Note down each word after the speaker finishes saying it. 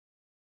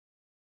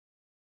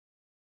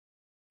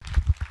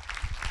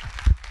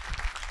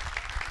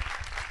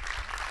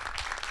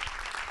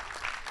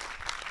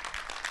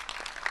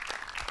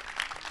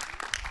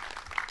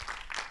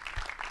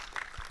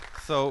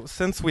So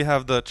since we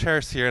have the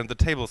chairs here and the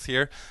tables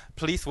here,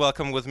 please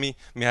welcome with me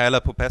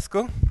Mihaela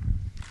Popescu.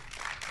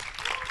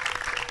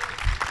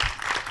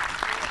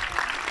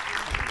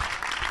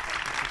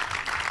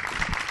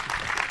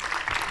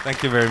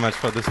 Thank you very much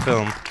for this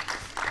film.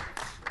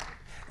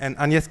 And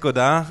Agnès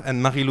Godard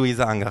and Marie-Luise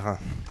Angerer.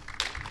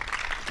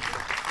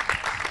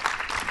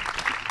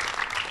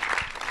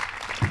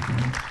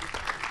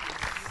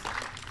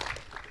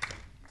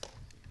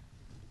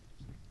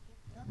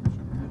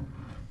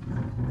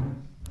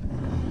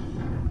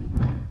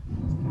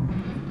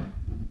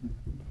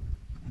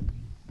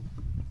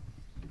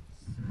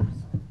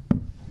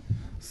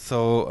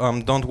 So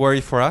don't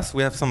worry for us,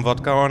 we have some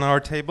vodka on our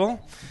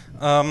table.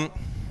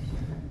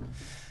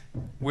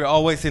 We're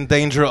always in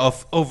danger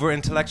of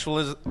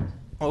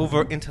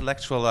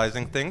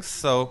over-intellectualizing things,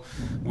 so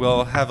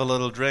we'll have a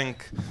little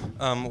drink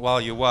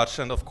while you watch.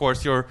 And of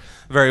course, you're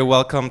very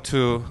welcome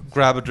to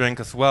grab a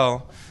drink as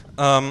well.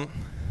 I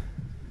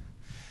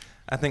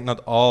think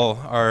not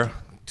all are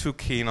too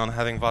keen on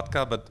having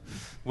vodka, but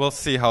we'll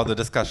see how the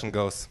discussion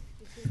goes.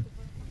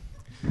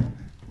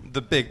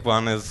 The big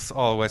one is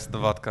always the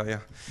vodka, yeah.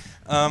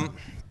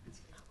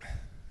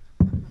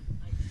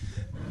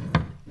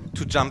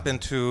 To jump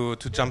into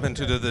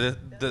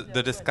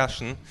the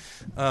discussion,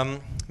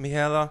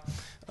 Mihaela,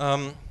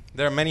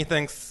 there are many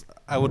things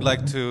I would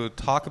like to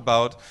talk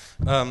about,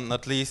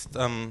 not least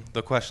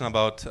the question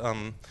about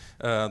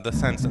the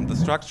sense and the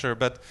structure.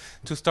 But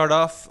to start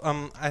off,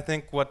 I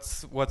think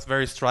what's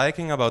very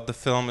striking about the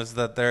film is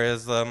that there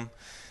is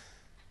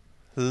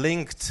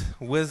linked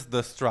with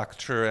the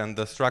structure and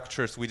the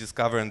structures we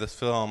discover in this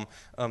film,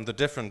 the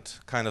different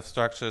kind of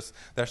structures,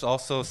 there's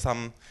also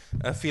some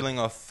feeling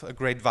of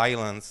great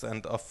violence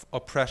and of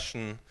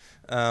oppression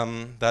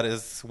that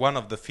is one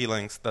of the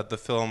feelings that the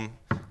film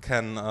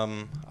can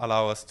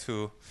allow us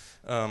to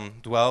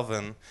dwell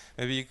in.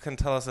 Maybe you can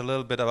tell us a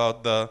little bit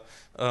about the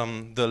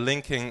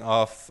linking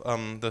of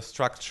the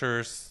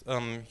structures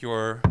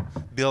you're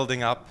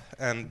building up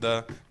and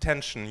the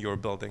tension you're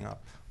building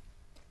up.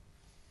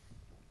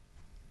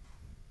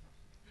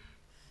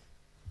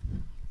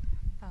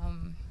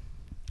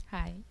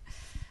 Hi.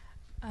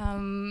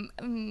 Can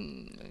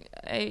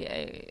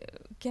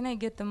I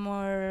get a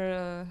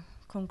more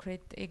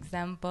concrete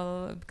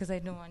example? Because I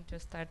don't want to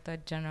start a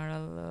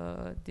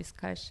general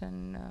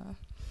discussion.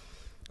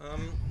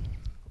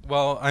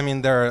 Well, I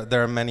mean, there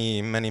are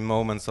many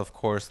moments, of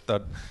course,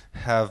 that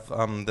have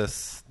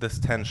this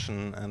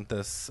tension and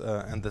this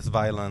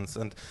violence.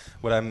 And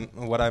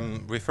what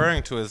I'm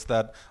referring to is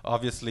that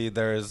obviously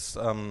there is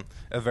a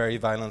very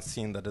violent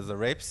scene that is a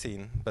rape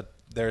scene, but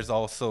there's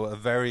also a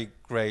very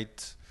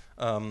great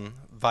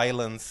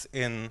violence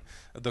in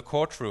the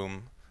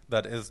courtroom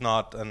that is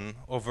not an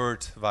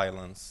overt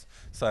violence.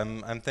 So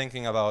I'm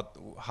thinking about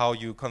how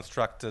you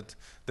constructed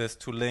this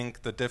to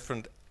link the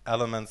different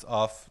elements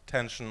of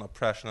tension,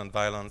 oppression, and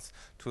violence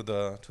to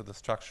the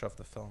structure of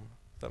the film.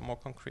 Is that more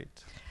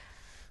concrete?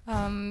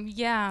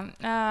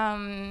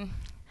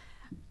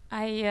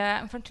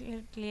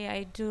 Unfortunately,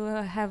 I do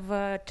have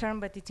a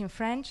term, but it's in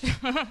French.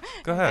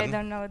 Go ahead. I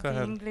don't know Go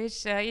ahead.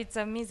 English. It's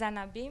a mise en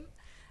abîme.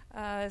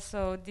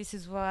 So this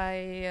is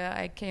why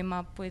I came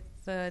up with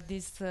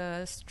this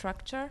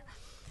structure.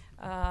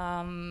 The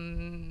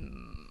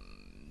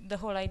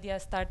whole idea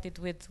started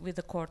with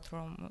the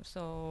courtroom.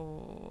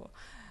 So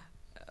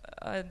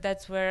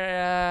that's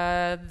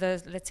where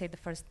let's say the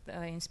first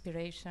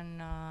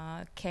inspiration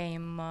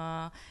came,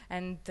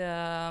 and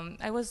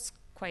I was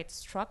quite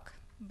struck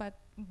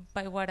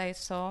by what I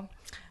saw.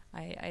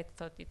 I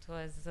thought it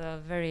was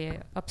very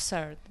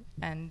absurd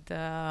and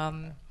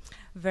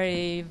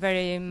very,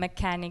 very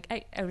mechanic.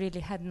 I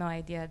really had no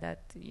idea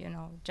that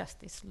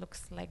justice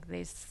looks like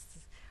this.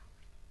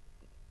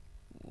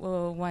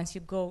 Once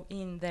you go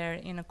in there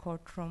in a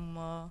courtroom,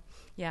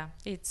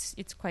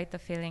 it's quite a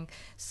feeling.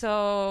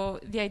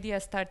 So the idea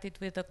started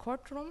with the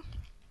courtroom,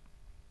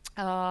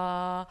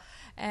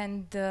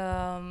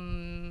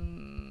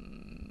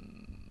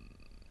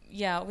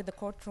 with the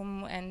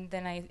courtroom, and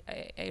then I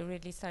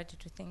really started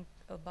to think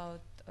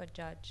about a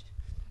judge.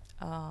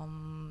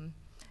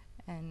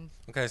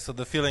 Okay, so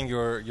the feeling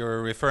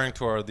you're referring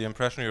to, or the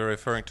impression you're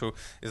referring to,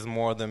 is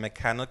more the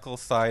mechanical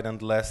side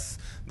and less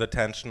the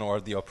tension or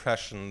the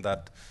oppression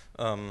that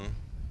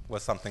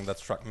was something that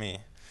struck me.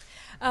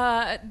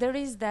 There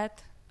is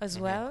that as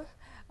well,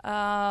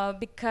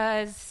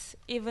 because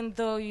even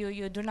though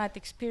you do not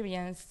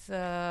experience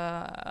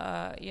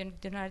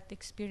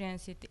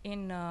it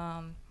in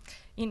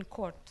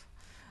court,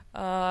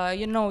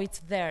 it's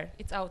there,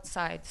 it's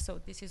outside. So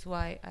this is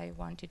why I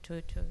wanted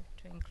to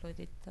include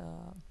it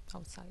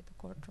outside the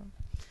courtroom.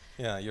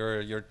 Yeah,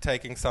 you're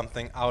taking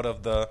something out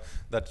of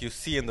that you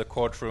see in the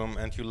courtroom,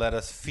 and you let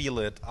us feel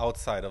it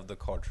outside of the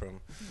courtroom.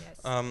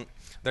 Yes.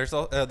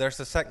 There's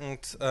a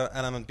second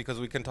element, because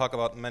we can talk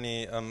about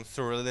many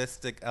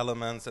surrealistic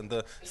elements and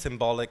the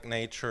symbolic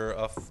nature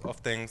of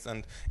things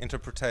and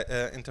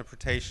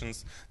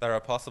interpretations that are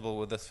possible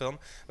with this film.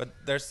 But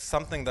there's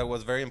something that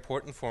was very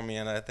important for me,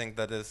 and I think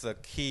that is a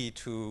key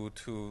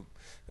to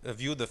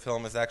view the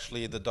film is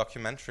actually the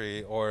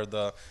documentary or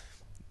the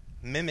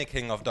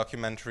mimicking of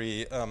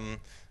documentary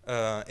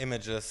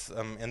images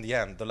in the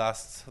end. The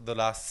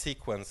last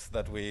sequence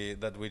that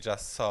we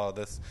just saw.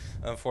 This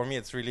for me,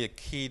 it's really a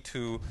key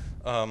to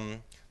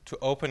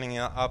opening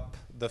up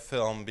the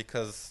film,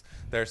 because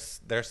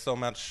there's so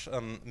much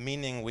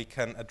meaning we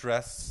can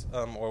address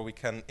or we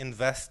can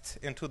invest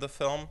into the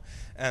film,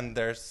 and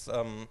there's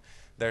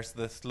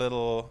this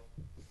little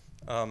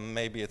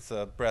maybe it's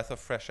a breath of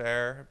fresh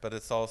air, but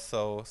it's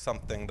also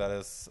something that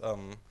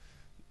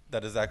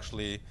is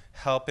actually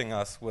helping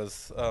us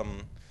with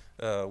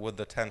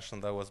the tension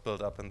that was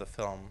built up in the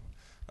film.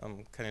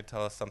 Can you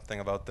tell us something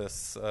about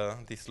this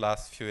these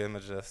last few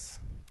images?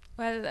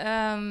 Well,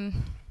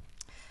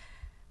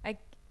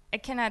 I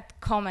cannot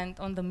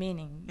comment on the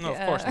meaning. No, of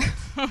course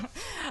not.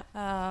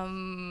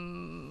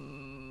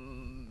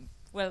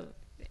 Well,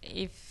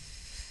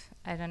 if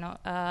I don't know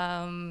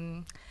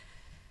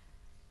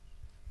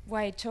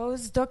why I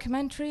chose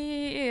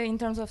documentary in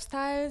terms of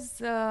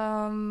styles.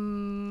 I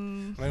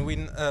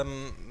mean,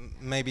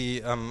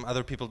 maybe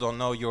other people don't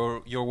know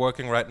you're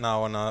working right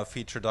now on a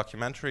feature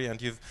documentary,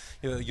 and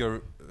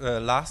your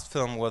last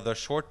film was a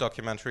short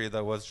documentary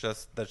that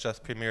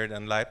just premiered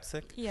in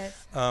Leipzig.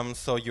 Yes.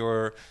 So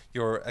you're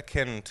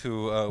akin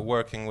to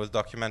working with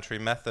documentary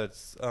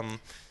methods.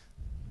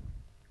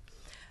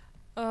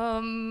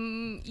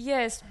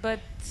 Yes, but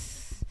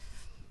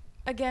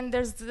again,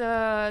 there's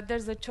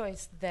a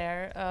choice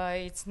there.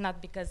 It's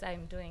not because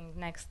I'm doing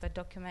next a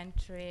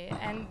documentary,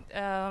 and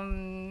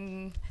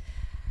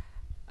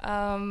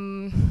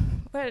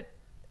well,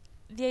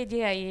 the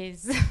idea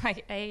is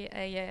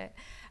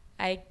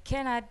I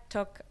cannot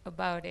talk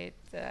about it.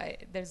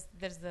 There's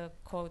a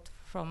quote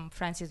from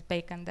Francis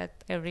Bacon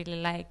that I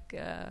really like.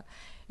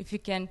 If you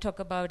can talk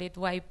about it,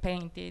 why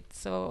paint it?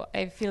 So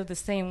I feel the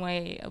same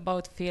way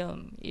about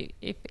film.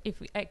 If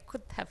I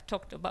could have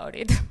talked about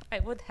it, I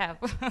would have,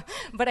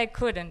 but I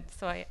couldn't.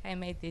 So I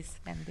made this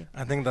ending.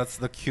 I think that's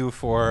the cue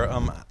for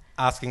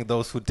asking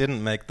those who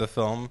didn't make the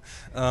film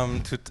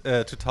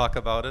to talk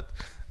about it.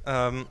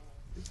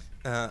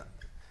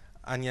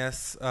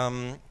 Agnès,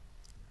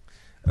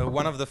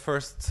 one of the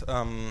first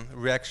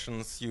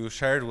reactions you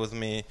shared with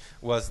me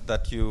was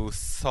that you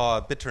saw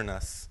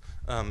bitterness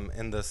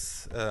in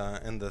this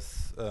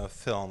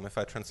film, if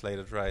I translate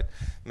it right.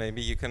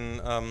 Maybe you can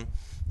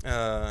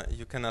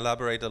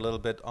elaborate a little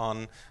bit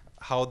on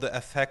how the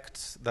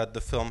effect that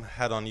the film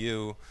had on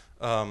you,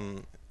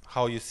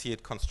 how you see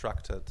it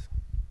constructed.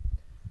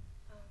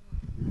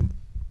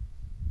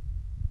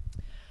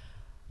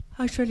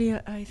 Actually,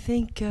 I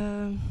think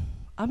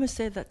I must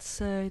say that's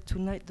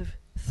tonight the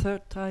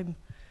third time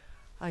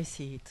I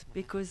see it,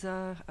 because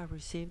I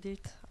received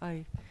it.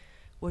 I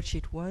watched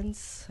it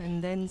once,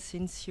 and then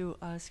since you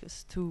asked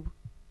us to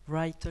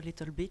write a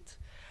little bit,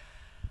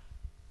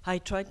 I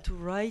tried to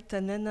write,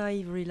 and then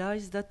I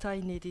realized that I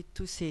needed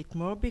to see it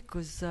more,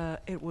 because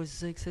it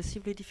was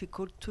excessively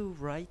difficult to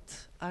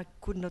write. I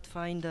could not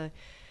find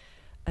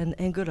an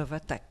angle of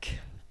attack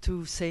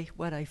to say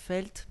what I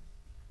felt.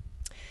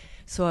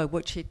 So I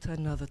watched it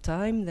another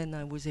time, then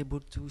I was able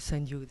to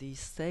send you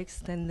this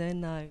text, and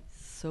then I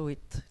saw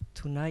it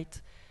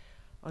tonight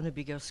on a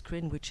bigger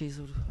screen, which is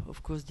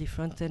of course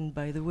different. And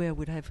by the way, I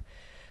would have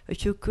a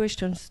few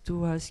questions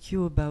to ask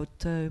you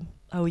about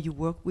how you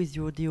work with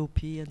your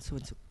DOP and so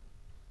on. So,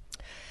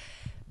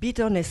 be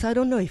honest, I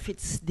don't know if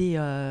it's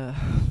the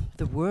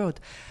word.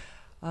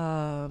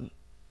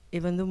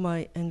 Even though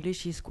my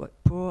English is quite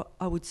poor,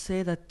 I would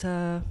say that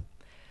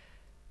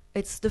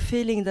it's the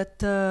feeling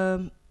that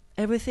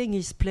everything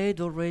is played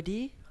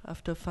already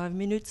after 5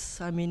 minutes.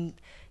 I mean,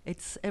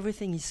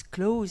 everything is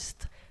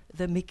closed.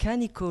 The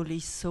mechanical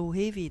is so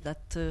heavy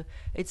that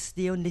it's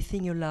the only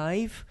thing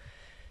alive.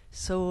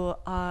 So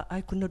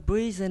I could not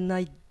breathe, and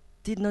I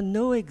did not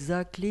know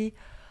exactly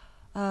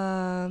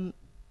how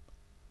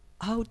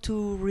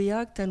to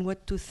react and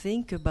what to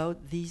think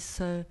about this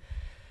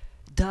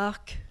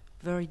dark,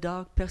 very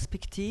dark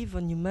perspective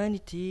on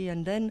humanity.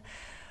 And then,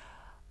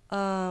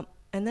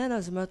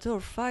 as a matter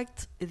of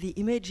fact, the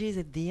images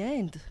at the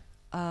end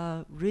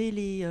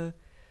really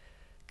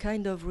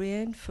kind of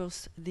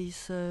reinforce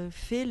this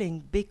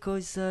feeling,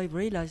 because I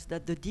realized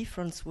that the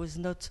difference was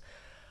not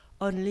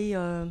only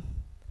a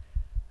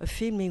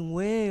filming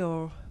way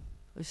or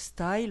a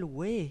style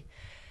way.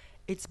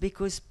 It's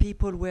because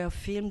people were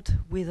filmed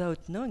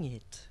without knowing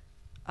it.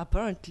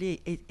 Apparently,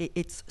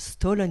 it's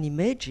stolen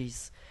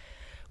images,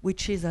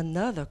 which is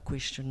another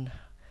question.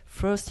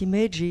 First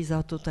images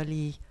are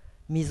totally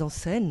mise en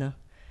scène,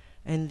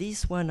 and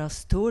these ones are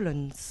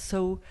stolen.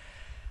 So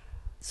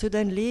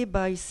suddenly,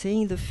 by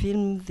seeing the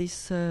film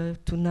this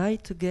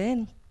tonight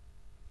again,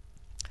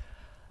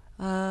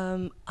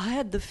 I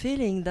had the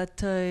feeling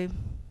that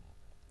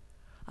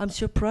I'm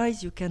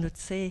surprised you cannot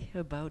say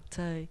about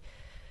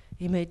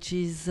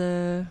images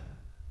at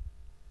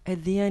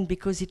the end,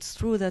 because it's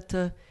true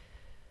that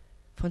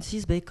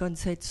Francis Bacon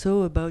said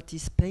so about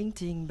his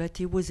painting, but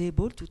he was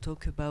able to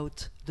talk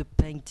about the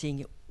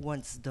painting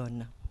once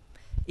done.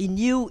 He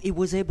knew he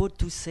was able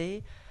to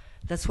say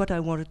that's what I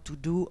wanted to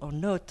do or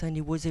not. And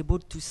he was able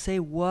to say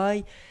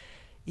why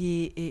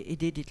he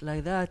did it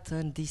like that.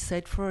 And he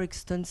said, for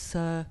instance,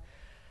 that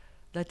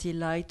he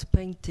liked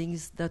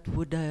paintings that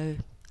would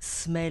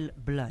smell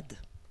blood.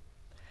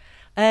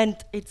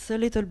 And it's a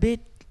little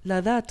bit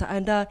like that.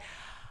 And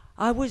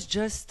I was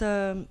just,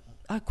 I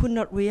could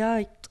not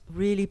react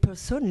really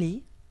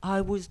personally.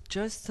 I was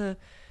just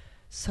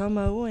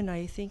somehow, and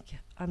I think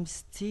I'm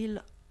still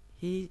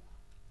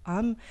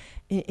I'm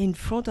in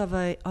front of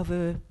a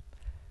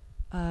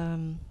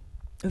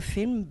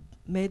film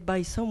made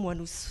by someone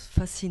who's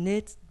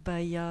fascinated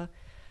by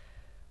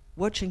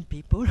watching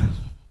people,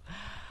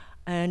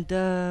 and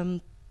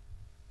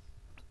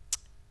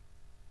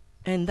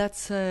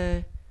that's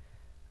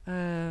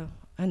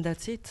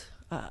it.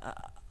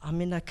 I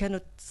mean, I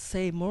cannot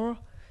say more.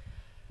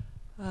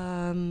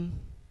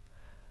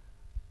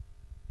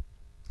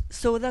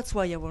 So that's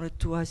why I wanted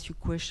to ask you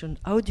a question.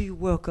 How do you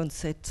work on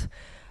set?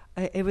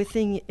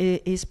 Everything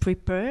is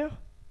prepared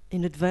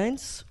in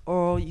advance,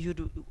 or you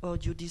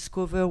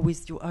discover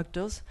with your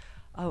actors?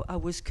 I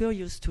was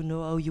curious to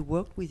know how you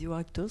work with your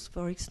actors,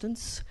 for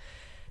instance.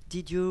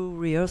 Did you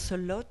rehearse a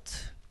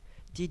lot?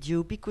 Did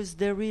you, because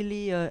they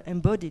really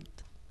embodied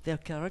their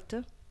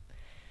character?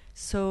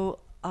 So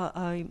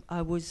I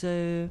was.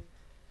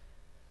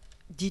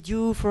 Did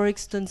you, for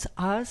instance,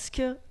 ask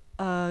your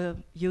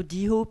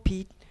DOP?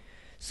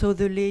 So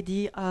the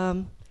lady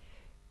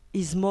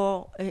is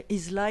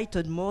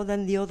lighted more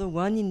than the other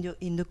one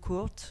in the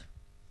court.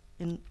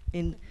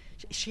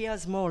 She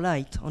has more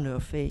light on her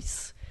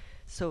face.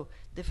 So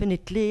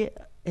definitely,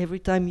 every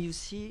time you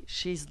see,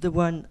 she's the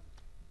one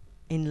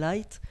in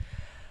light.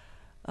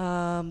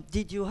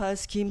 Did you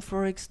ask him,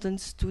 for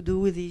instance, to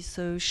do this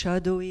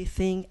shadowy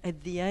thing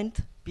at the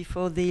end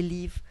before they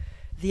leave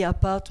the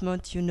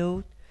apartment? You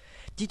know,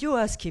 did you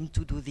ask him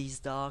to do this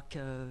dark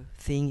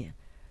thing,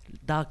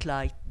 dark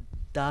light,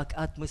 dark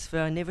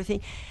atmosphere, and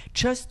everything,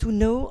 just to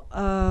know?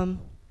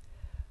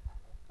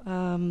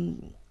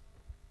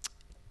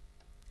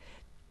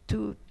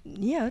 To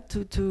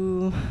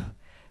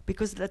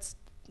because that's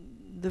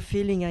the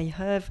feeling I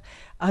have.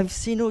 I've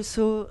seen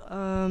also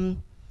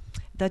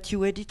that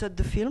you edited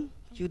the film,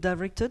 you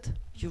directed,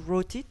 you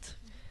wrote it.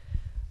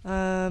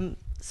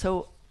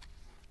 So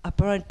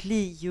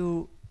apparently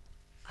you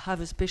have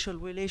a special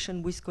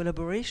relation with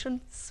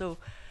collaboration. So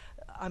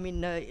I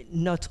mean,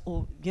 not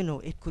all, you know,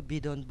 it could be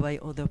done by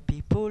other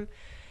people.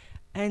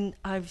 And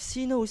I've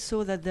seen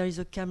also that there is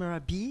a camera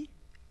B.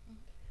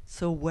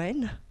 So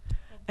when?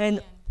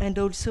 And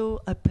also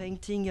a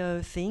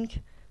painting thing,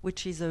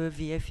 which is a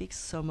VFX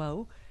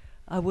somehow.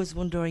 I was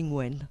wondering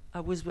when.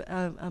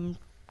 I'm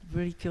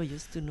very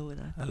curious to know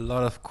that. A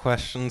lot of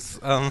questions.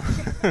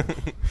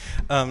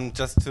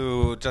 Just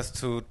to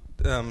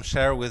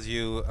share with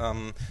you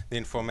the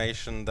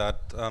information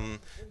that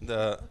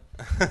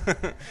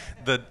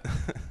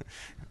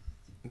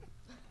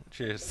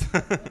cheers.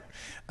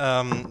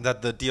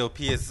 That the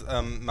DOP is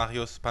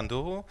Marius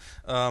Panduru,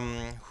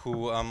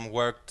 who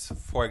worked,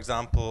 for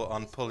example,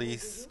 on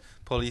Police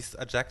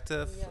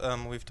Adjective.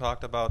 We've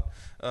talked about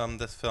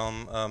this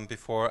film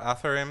before,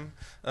 Atherim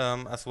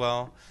as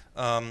well,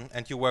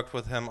 and you worked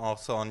with him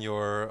also on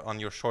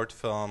your short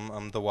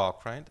film, The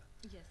Walk, right?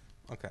 Yes.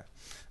 Okay.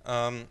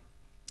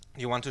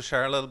 You want to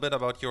share a little bit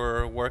about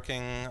your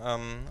working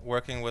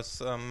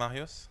with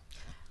Marius?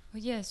 Oh,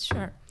 yes,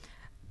 sure.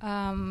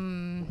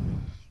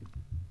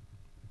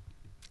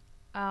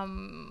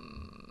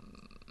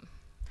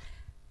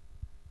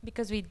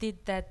 Because we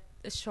did that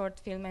short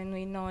film and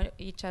we know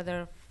each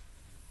other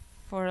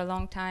for a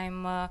long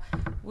time,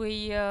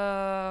 we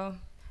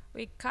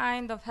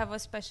kind of have a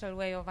special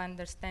way of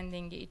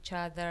understanding each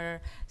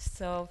other.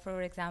 So,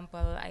 for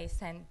example, I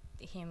sent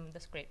him the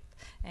script,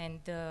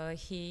 and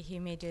he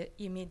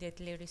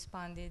immediately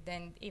responded,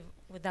 and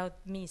without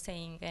me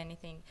saying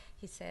anything,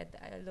 he said,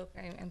 "Look,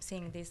 I'm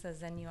seeing this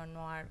as a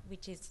neo-noir,"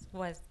 which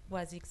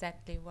was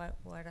exactly what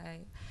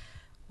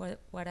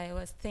I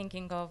was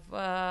thinking of.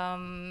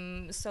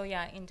 So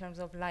yeah, in terms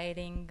of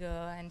lighting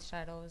and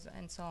shadows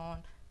and so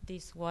on,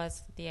 this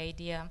was the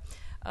idea.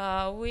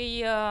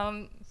 We,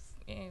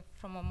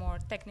 from a more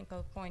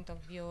technical point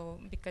of view,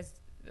 because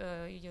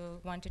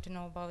you wanted to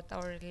know about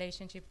our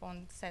relationship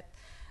on set.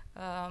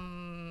 I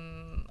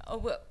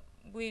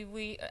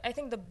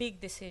think the big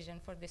decision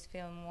for this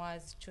film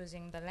was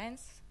choosing the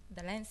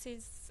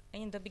lenses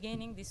in the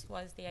beginning. This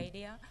was the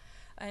idea,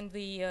 and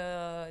we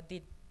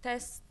did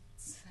tests,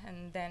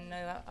 and then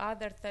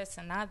other tests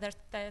and other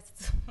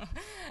tests,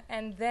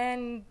 and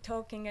then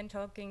talking,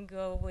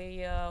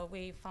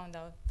 we found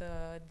out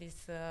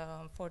this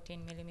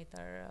 14mm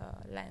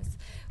lens,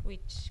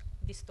 which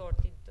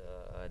distorted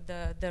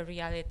the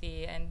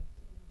reality, and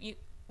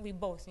we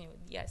both knew,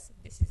 yes,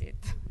 this is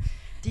it.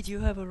 Did you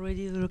have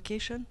already the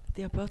location,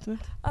 the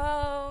apartment?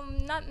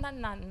 Not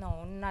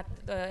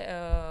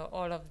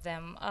all of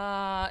them.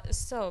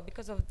 So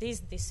because of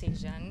this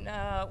decision,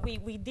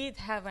 we did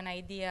have an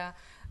idea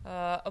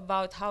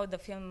about how the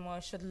film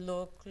should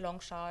look,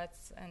 long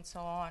shots and so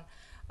on.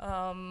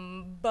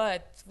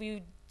 But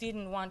we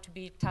didn't want to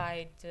be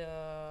tied to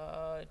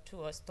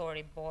a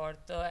storyboard,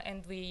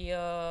 and we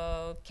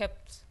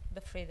kept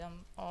the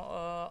freedom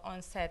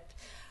on set.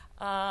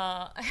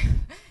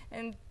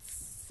 And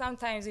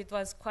sometimes it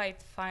was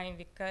quite fine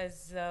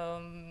because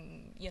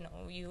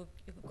you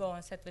go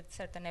on set with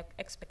certain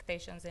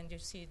expectations and you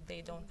see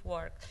they don't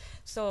work.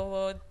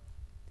 So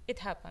it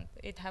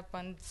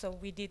happened. So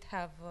we did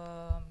have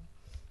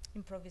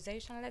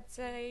improvisation, let's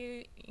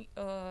say,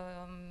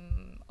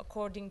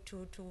 according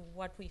to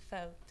what we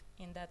felt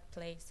in that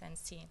place and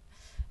scene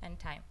and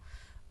time.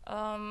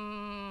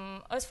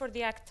 As for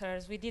the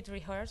actors, we did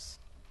rehearse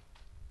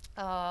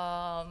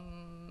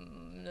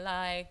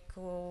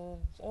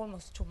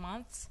almost 2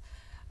 months.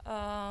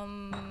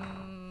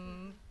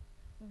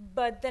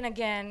 But then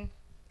again,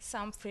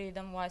 some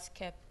freedom was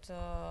kept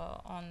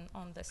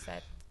on the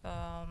set.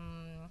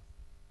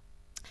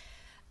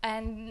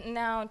 And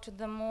now to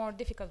the more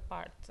difficult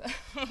part.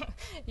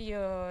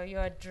 you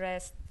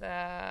addressed,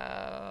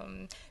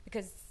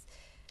 because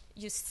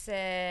you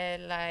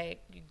said,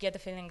 like, you get the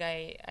feeling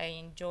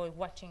I enjoy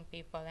watching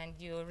people, and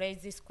you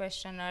raised this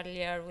question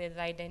earlier with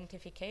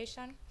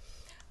identification.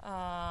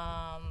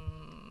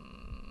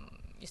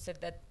 You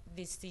said that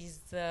this is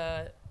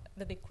the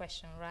big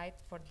question, right,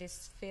 for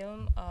this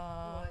film? No,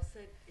 I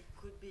said it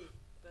could be,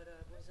 but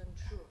I wasn't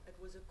sure. It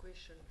was a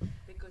question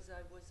because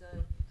I was...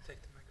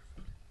 Take the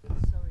microphone.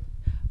 Sorry.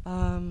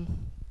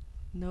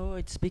 No,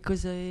 it's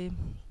because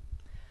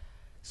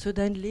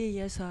suddenly,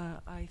 yes,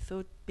 I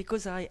thought,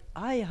 because I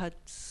had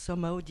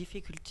somehow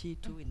difficulty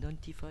to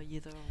identify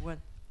either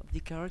one of the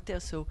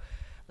characters, so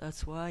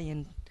that's why.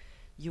 And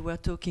you were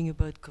talking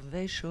about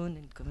convention,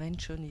 and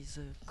convention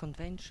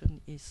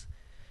is,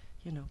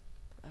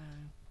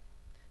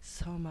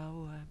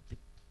 somehow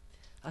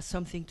has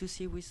something to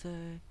see with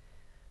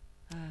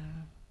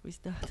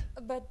that.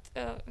 But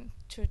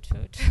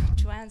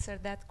to answer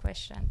that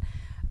question,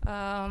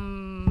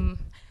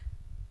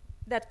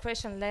 that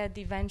question led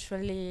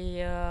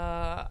eventually,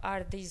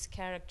 are these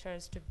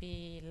characters to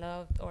be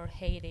loved or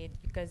hated?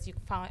 Because you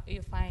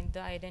find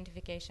the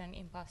identification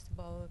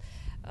impossible.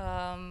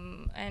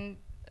 And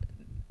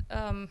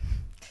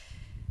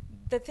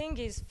the thing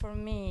is, for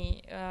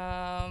me,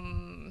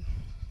 I'm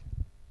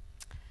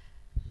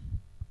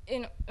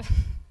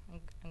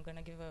going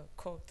to give a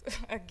quote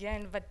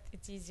again, but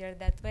it's easier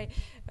that way.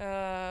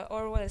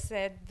 Orwell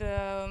said,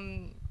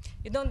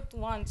 you don't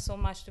want so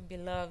much to be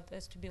loved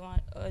as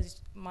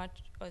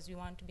much as you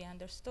want to be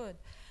understood.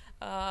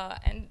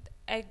 And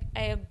I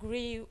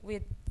agree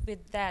with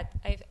that.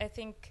 I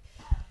think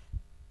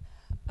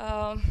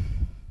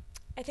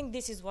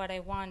this is what I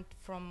want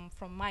from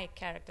my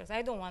characters.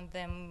 I don't want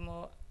them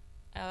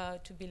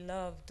to be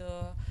loved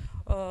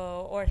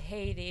or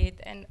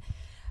hated. And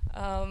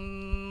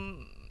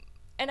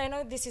I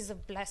know this is a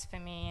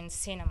blasphemy in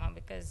cinema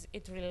because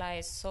it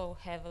relies so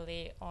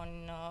heavily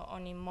on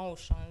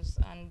emotions,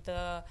 and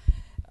the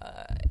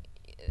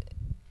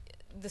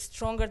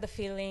stronger the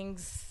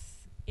feelings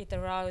it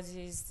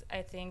arouses,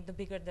 I think the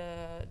bigger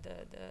the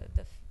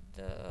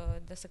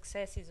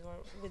successes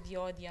or with the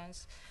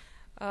audience.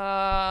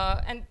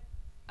 And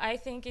I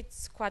think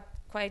it's quite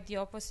the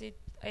opposite.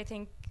 I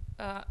think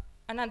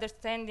an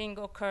understanding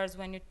occurs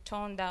when you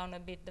tone down a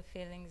bit the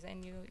feelings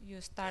and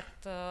you start.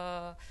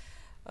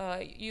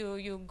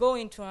 You go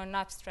into an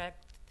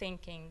abstract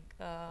thinking.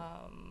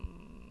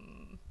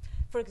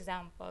 For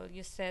example,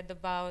 you said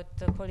about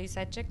the police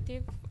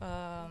adjective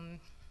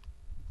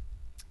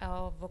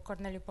of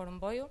Corneliu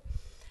Porumboiu,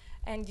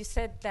 and you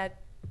said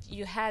that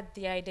you had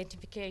the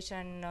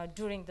identification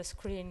during the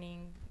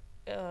screening,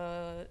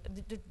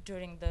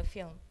 during the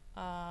film.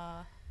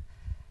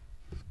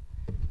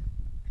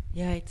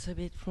 Yeah, it's a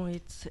bit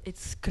wrong.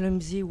 It's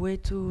clumsy way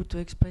to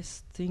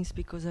express things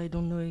because I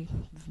don't know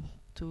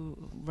to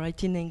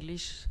write in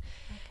English. Okay.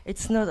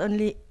 It's not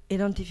only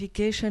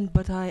identification,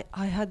 but I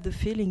had the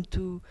feeling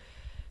to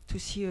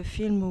see a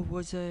film who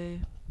was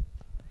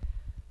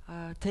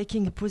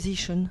taking a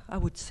position, I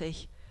would say,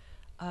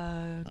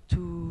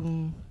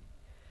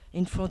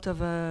 in front of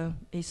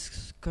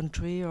his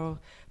country or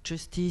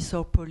justice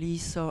or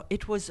police. Or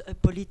it was a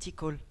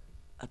political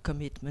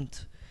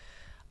commitment,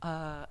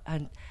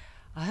 and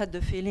I had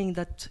the feeling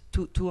that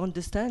to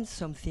understand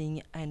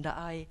something, and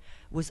I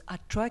was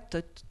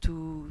attracted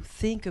to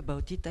think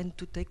about it and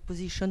to take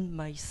position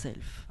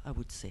myself, I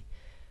would say,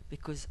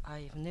 because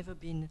I've never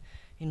been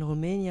in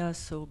Romania,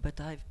 but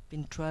I've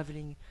been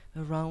traveling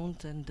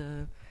around,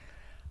 and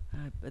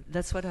but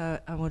that's what I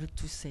wanted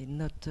to say,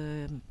 not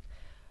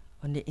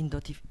only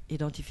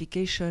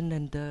identification,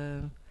 and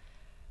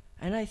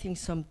I think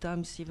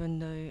sometimes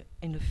even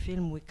in a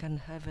film we can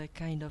have a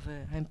kind of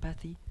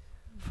empathy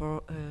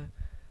for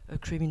a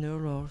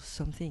criminal or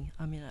something.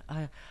 I mean,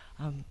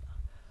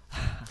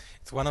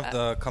 it's one of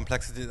the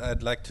complexities.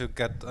 I'd like to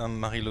get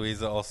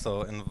Marie-Luise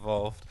also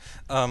involved.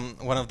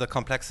 One of the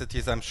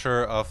complexities, I'm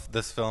sure, of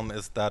this film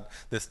is that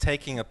this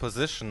taking a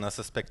position as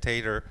a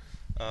spectator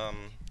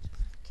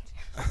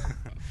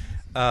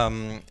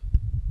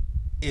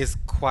is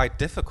quite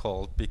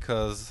difficult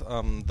because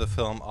the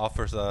film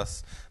offers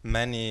us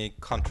many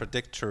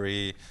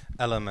contradictory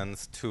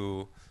elements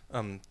to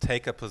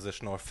take a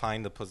position or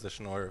find a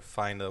position or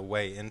find a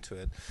way into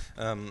it.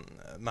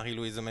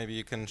 Marie-Luise, maybe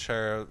you can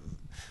share,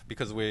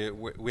 because we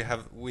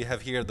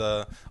have here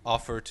the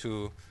offer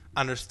to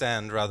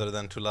understand rather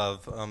than to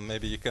love.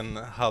 Maybe you can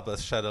help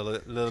us shed a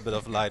little bit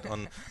of light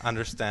on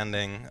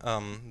understanding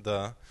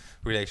the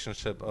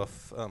relationship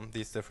of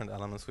these different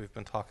elements we've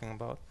been talking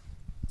about.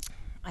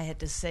 I had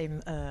the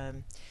same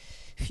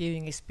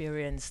viewing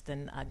experience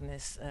than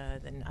Agnes.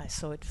 Then I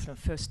saw it for the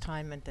first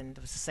time, and then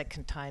the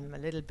second time a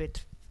little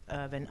bit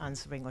when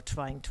answering or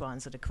trying to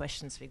answer the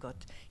questions we got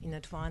in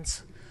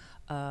advance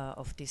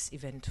of this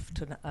event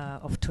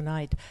of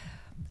tonight.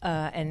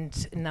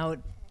 And now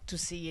to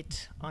see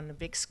it on a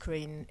big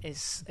screen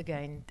is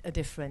again a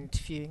different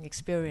viewing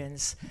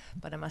experience.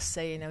 But I must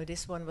say,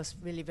 this one was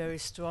really very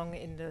strong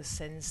in the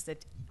sense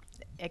that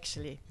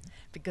actually,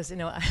 because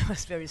I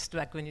was very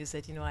struck when you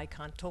said I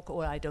can't talk,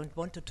 or I don't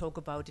want to talk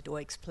about it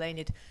or explain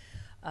it,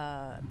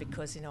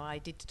 because I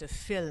did the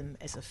film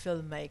as a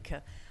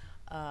filmmaker,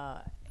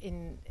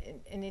 and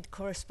it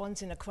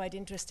corresponds in a quite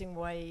interesting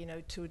way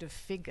to the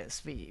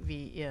figures we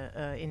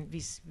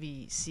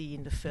see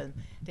in the film.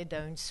 They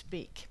don't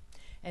speak.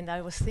 And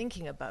I was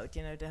thinking about,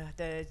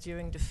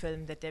 during the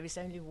film, that there is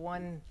only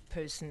one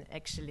person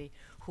actually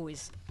who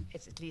is,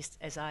 at least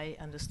as I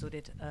understood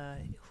it,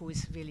 who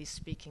is really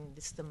speaking.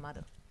 It's the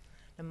mother.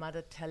 The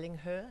mother telling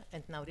her,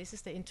 and now this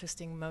is the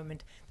interesting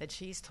moment, that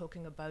she is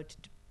talking about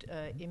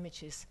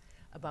images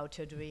about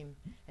her dream,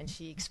 and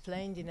she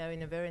explained, in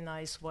a very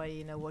nice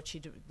way, what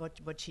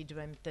she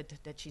dreamt,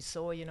 that she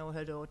saw,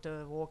 her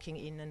daughter walking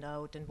in and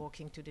out and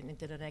walking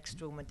into the next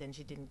room, and then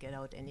she didn't get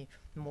out any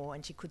more,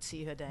 and she could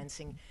see her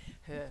dancing,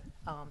 her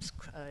arms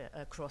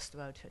crossed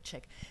around her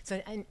cheek.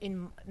 So,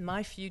 in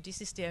my view, this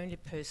is the only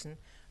person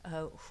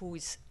who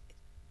is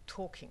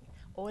talking.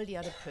 All the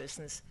other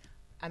persons,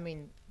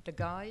 the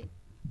guy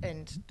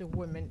and the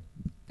woman,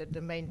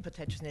 the main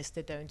protagonist,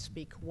 they don't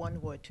speak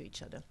one word to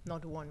each other,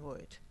 not one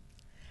word.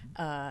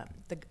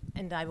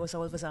 And I was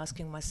always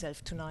asking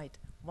myself tonight,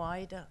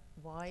 why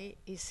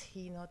is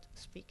he not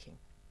speaking?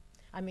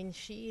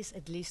 She is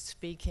at least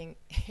speaking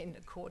in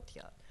the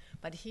courtyard,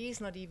 but he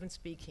is not even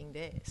speaking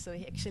there. So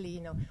he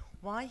actually,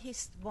 why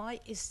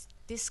is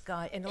this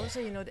guy? And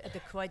also,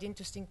 the quite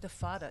interesting, the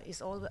father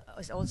is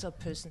also a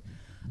person,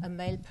 a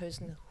male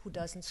person who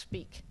doesn't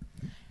speak.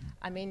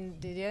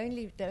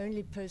 The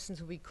only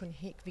persons we can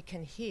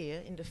hear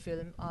in the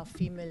film are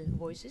female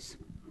voices.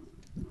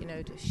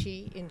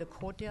 She in the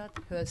courtyard,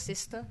 her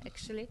sister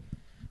actually,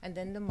 and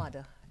then the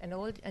mother, and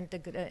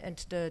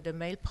the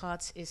male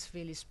parts is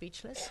really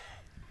speechless,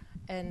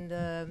 and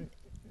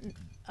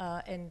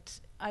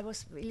I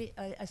was really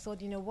I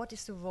thought, what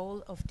is the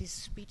role of this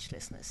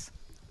speechlessness?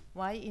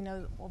 Why,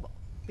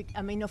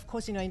 of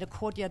course, in the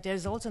courtyard there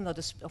is also not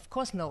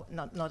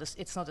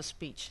it's not a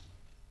speech.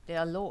 There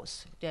are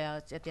laws,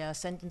 there are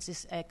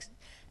sentences,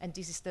 and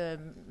this is the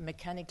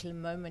mechanical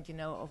moment,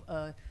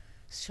 of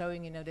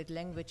showing, that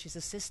language is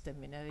a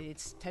system,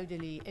 it's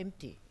totally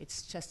empty.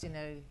 It's just,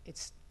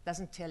 it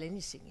doesn't tell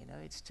anything,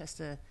 it's just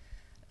a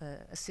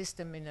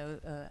system,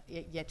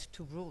 yet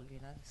to rule,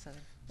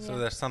 So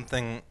there's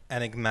something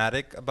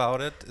enigmatic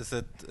about it. Is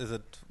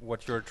it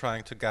what you're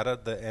trying to get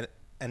at, the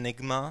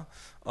enigma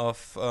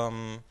of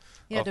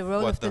the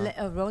role of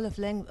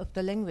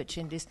the language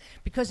in this,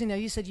 because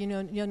you said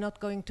you're not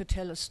going to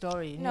tell a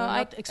story. You're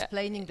not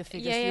explaiing the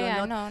figures.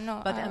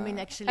 No. But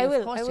actually, I will.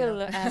 Of course, I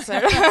will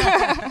answer.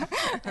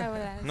 I will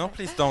answer. No,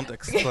 please don't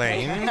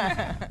explain.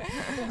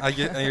 Are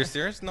you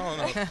serious? No.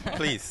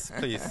 Please.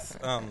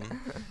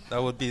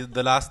 That would be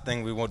the last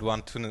thing we would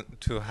want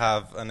to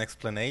have an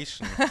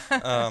explanation.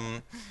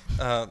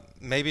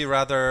 Maybe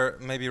rather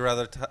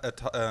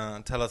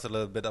tell us a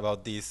little bit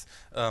about these,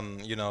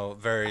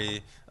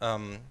 very.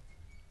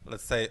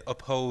 Let's say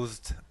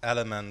opposed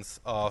elements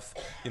of,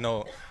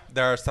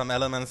 there are some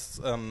elements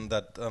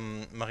that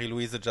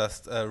Marie-Luise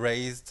just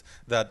raised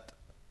that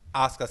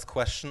ask us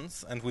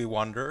questions and we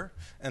wonder,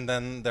 and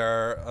then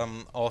there are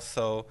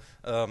also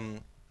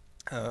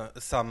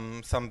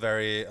some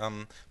very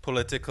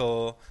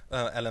political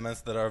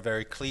elements that are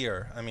very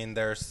clear.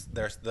 There's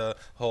the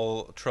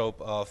whole trope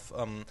of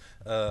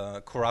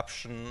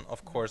corruption.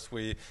 Of course,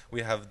 we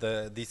have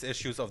these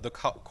issues of the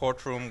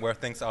courtroom where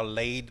things are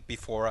laid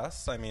before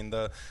us.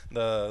 The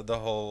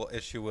whole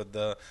issue with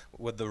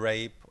the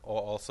rape,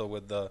 or also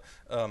with the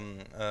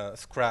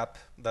scrap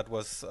that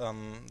was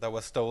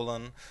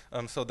stolen.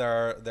 So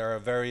there are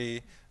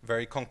very,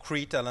 very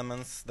concrete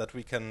elements that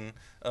we can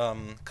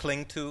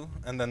cling to,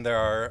 and then there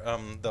are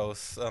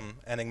those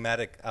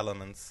enigmatic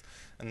elements.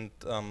 And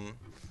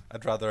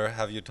I'd rather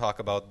have you talk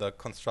about the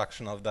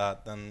construction of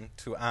that than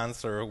to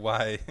answer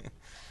why.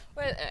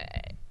 Well,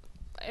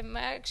 I'm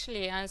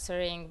actually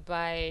answering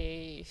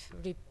by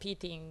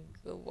repeating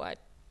what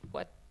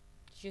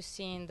you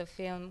see in the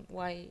film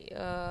why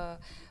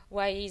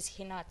is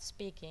he not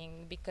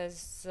speaking,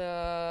 because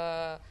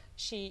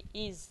she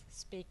is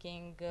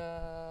speaking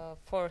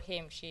for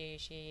him.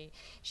 She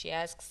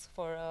asks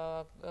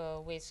for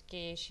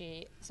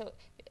whiskey. So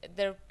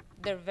they're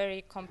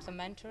very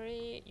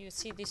complementary. You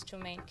see these two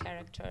main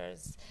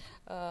characters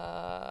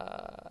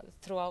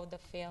throughout the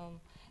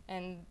film,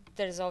 and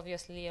there's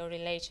obviously a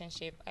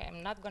relationship.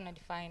 I'm not going to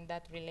define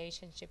that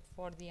relationship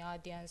for the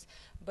audience,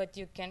 but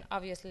you can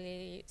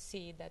obviously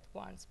see that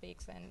one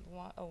speaks and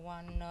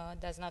one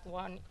does not.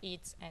 One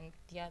eats and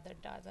the other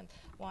doesn't.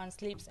 One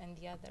sleeps and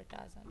the other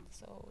doesn't.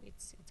 So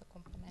it's a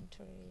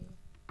complementary.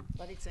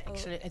 But it's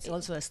actually it's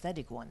also a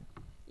static one.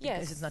 Yes,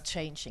 because it's not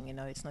changing.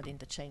 It's not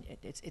interchange.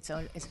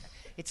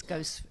 It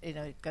goes.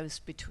 It goes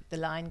between the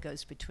line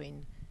goes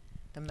between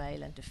the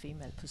male and the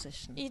female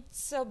position.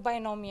 It's a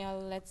binomial,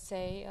 let's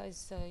say,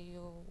 as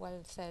you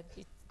well said.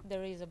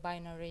 There is a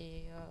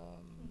binary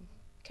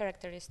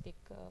characteristic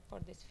for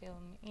this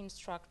film in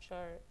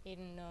structure,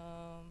 in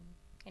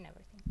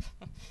everything.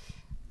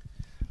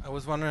 I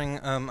was wondering,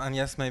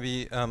 Agnès,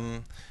 maybe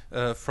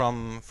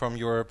from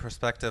your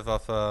perspective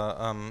of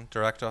a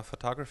director of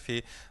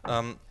photography,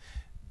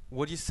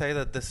 would you say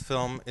that this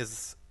film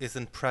is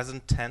in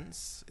present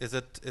tense? Is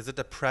it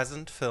a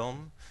present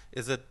film?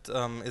 Is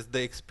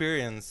the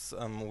experience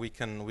we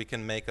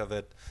can make of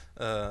it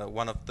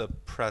one of the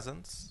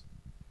presents?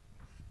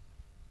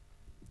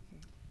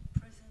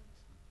 Presence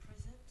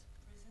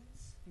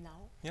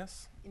now.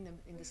 Yes.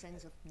 In the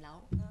sense of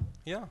now.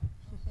 Yeah.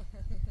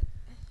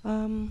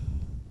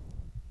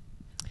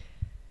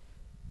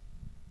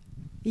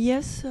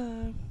 Yes,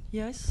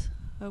 yes,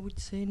 I would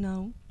say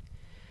now.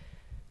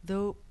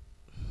 Though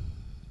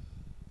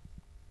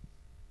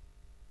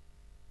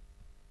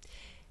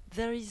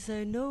there is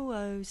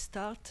no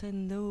start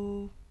and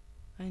no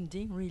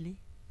ending, really.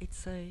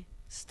 It's a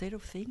state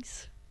of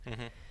things.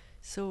 Mm-hmm.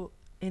 So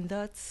in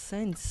that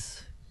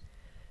sense,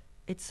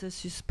 it's a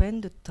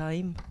suspended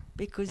time,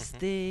 because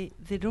they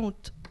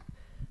don't.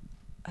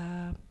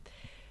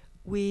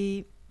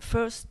 We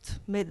first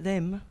met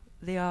them,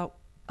 they are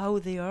how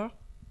they are,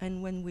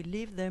 and when we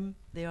leave them,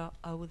 they are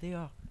how they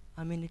are.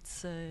 I mean,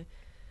 it's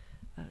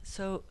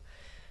so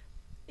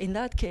in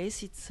that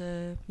case, it's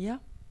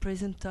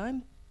present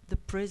time. The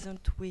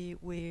present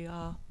we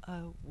are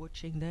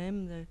watching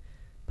them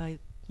by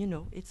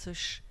it's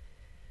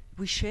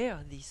we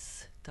share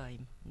this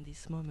time,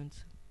 this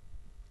moment.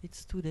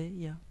 It's today,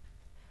 yeah.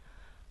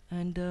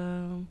 And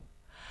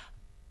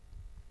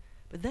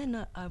but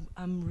then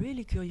I'm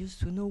really curious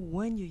to know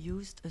when you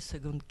used a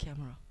second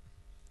camera.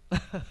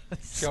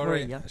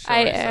 Sorry,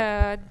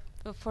 yeah.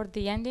 For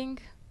the ending,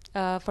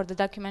 for the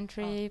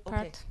documentary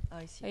part,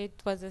 okay. I see.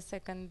 it was a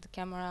second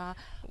camera.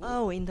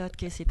 Oh, in that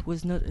case, it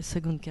was not a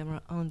second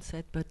camera on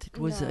set, but it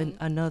was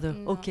another.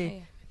 No,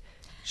 okay,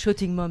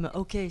 shooting moment.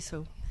 Okay,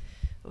 so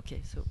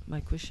my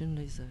question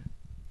is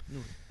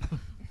no.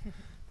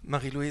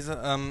 Marie-Luise,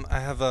 I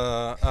have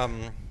a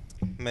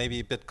maybe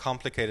a bit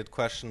complicated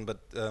question, but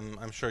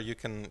I'm sure you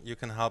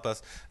can help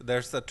us.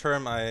 There's a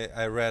term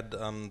I read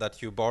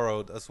that you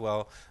borrowed as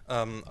well,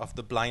 of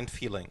the blind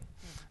feeling.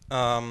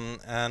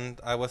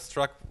 And I was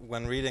struck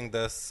when reading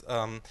this.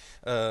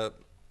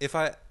 If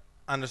I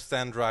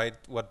understand right,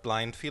 what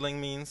blind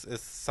feeling means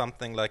is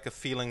something like a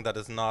feeling that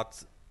is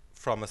not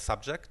from a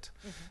subject,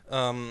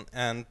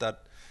 and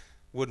that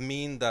would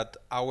mean that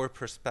our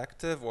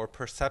perspective or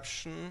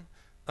perception,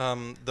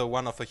 the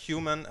one of a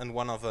human and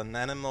one of an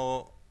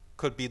animal,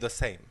 could be the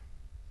same.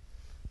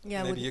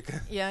 Yeah, maybe you can.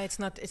 Yeah, it's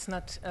not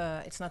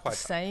the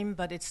same,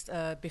 but it's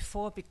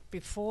before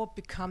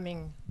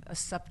becoming a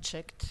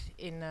subject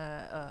in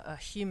a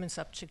human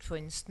subject, for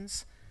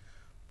instance.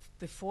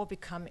 Before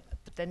becoming,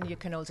 but then you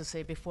can also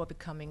say before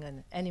becoming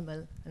an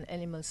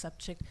animal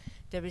subject,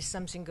 there is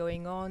something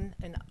going on,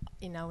 and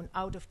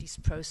out of this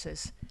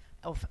process.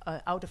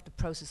 Out of the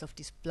process of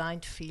this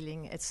blind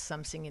feeling, it's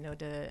something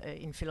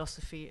in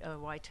philosophy,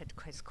 Whitehead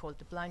has called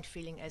the blind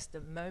feeling as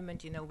the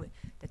moment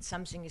that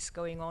something is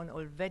going on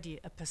already,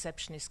 a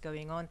perception is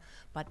going on,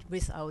 but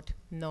without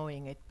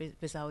knowing it,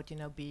 without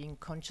being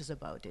conscious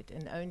about it,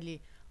 and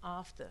only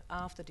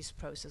after this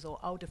process or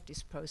out of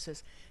this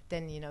process,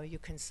 then you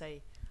can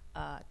say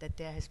that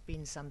there has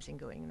been something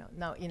going on.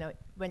 Now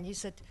when you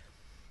said.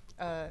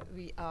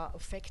 We are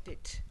affected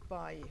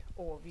by,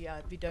 or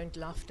we don't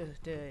love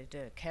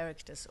the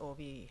characters, or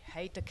we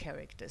hate the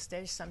characters.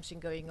 There is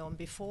something going on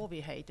before we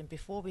hate them,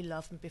 before we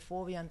love them,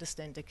 before we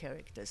understand the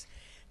characters.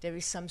 There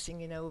is something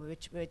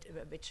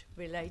which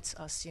relates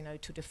us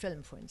to the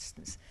film, for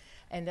instance.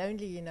 And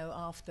only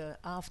after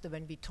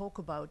when we talk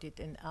about it,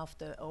 and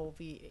after, or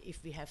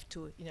if we have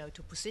to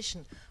to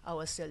position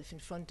ourselves in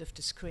front of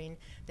the screen,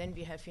 then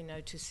we have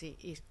to see,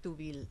 do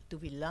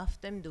we love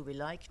them, do we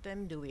like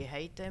them, do we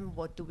hate them,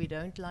 what do we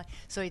don't like.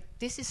 So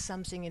this is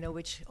something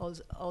which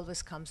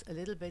always comes a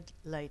little bit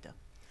later.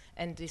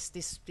 And this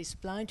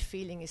blind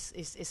feeling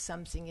is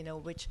something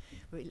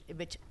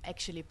which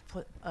actually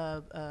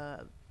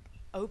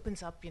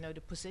opens up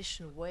the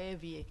position where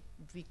we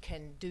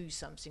can do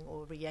something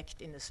or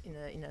react in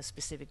a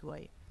specific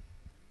way.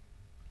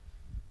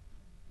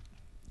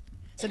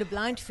 So the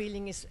blind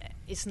feeling is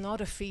not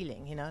a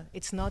feeling, you know.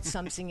 It's not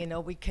something, you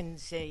know, we can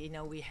say, you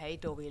know, we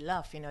hate or we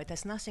love. You know, it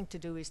has nothing to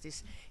do with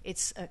this.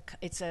 It's a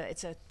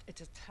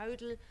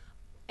total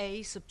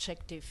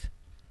asubjective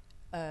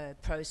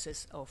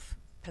process of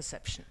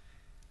perception.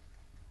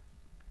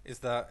 Is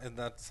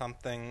that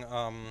something,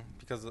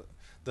 because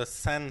the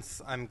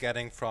sense I'm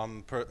getting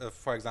from,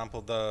 for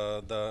example,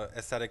 the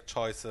aesthetic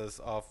choices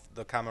of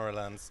the camera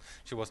lens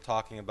she was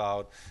talking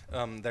about,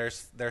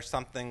 there's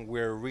something,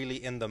 we're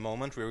really in the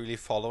moment, we're really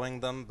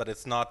following them, but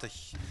it's not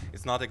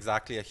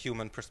exactly a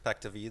human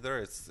perspective either.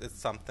 It's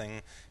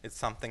something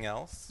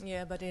else.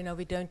 Yeah, but you know,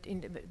 we don't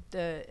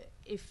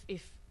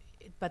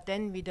but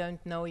then we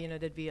don't know, you know,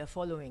 that we are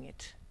following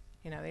it.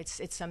 You know,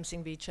 it's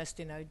something we just,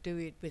 you know, do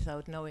it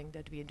without knowing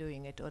that we are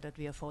doing it or that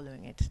we are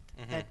following it.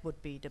 Mm-hmm. That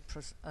would be the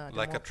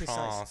like more a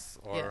trance,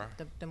 or yeah,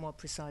 the more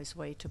precise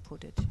way to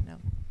put it. You know.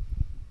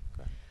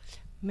 Okay.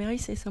 May I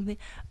say something?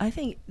 I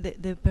think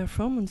the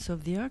performance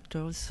of the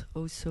actors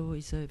also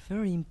is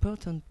very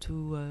important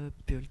to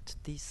build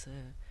this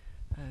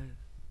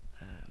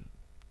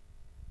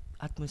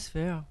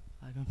atmosphere.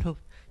 I don't know,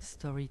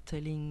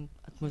 storytelling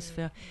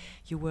atmosphere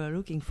you were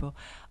looking for.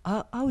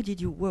 How did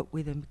you work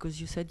with them?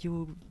 Because you said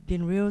you've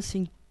been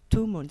rehearsing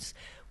 2 months.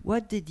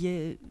 What did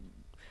you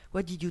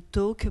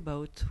talk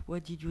about?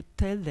 What did you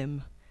tell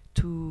them?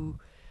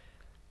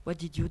 What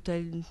did you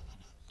tell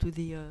to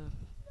the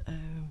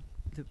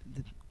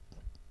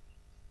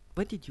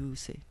what did you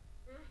say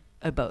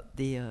about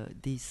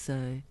these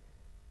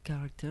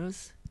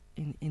characters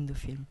in the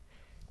film?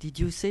 Did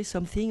you say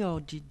something,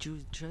 or did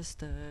you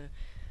just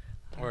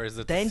or is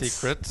it dance, a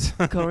secret?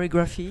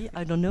 choreography?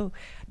 I don't know.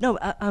 No,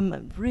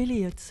 I'm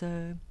really, it's...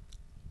 I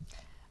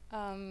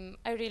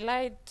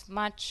relied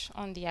much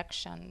on the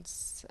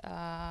actions.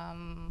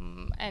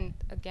 And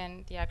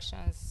again, the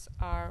actions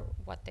are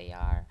what they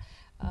are.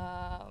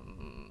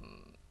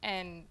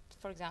 And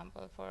for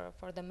example,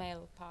 for the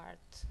male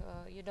part,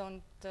 you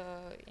don't,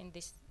 in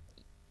this,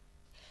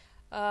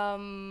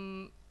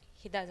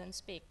 he doesn't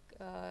speak.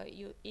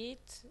 You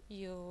eat,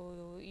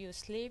 you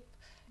sleep,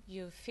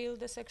 you feel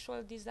the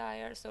sexual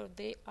desire, so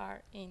they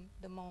are in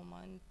the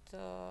moment.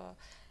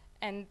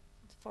 And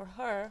for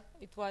her,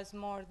 it was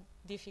more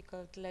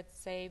difficult, let's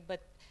say,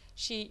 but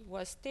she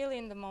was still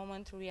in the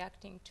moment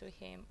reacting to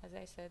him. As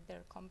I said,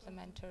 they're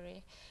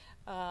complementary.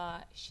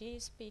 She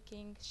is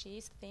speaking, she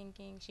is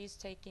thinking, she's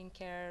taking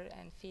care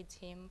and feeds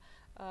him.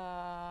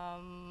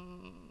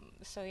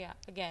 So yeah,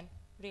 again,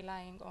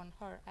 relying on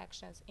her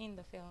actions in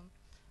the film,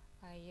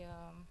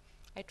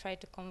 I try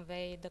to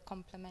convey the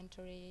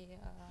complementary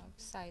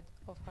side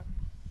of her.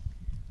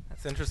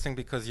 It's interesting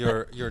because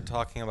you're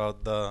talking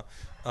about the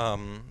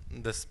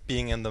this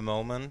being in the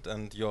moment,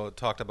 and you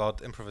talked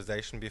about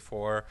improvisation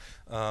before,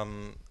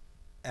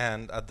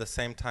 and at the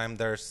same time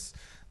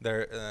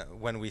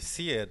when we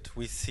see it,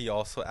 we see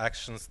also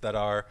actions that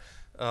are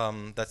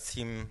that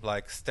seem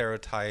like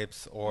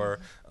stereotypes or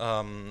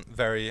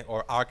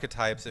or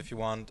archetypes, if you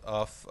want,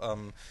 of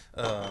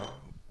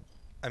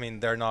I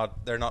mean, they're not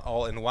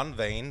all in one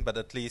vein, but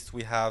at least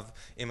we have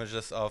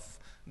images of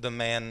the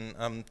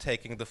man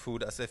taking the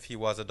food as if he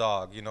was a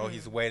dog. You know,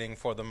 he's waiting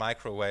for the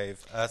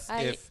microwave as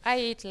if... I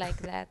eat like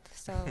that,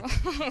 so...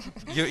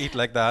 You eat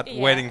like that, yeah.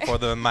 waiting for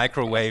the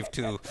microwave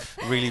to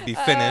really be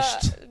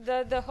finished.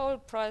 The whole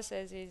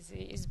process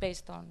is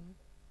based on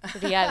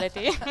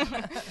reality.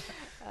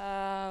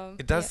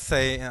 It does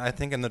say, I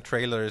think in the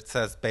trailer, it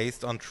says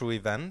based on true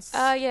events.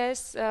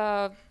 Yes.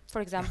 For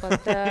example,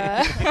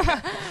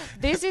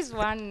 this is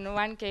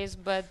one case,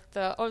 but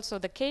also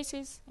the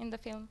cases in the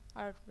film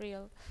are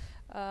real.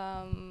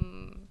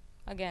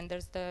 Again,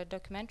 there's the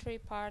documentary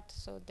part,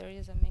 so there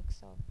is a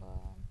mix of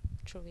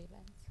true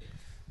events.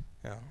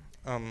 Yeah.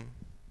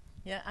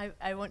 Yeah, I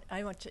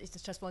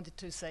just wanted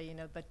to say, you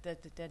know, but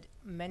that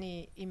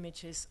many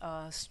images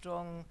are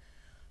strong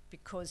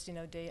because, you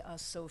know, they are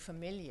so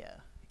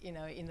familiar, you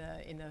know, in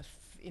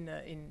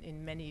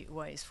many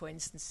ways. For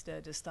instance,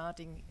 the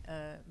starting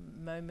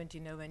moment, you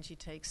know, when she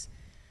takes,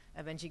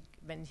 when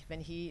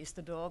he is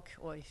the dog,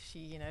 or she,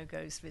 you know,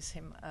 goes with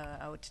him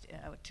out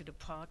to the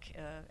park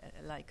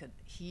like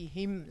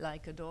him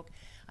like a dog.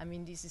 I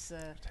mean, this is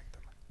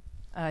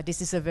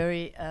a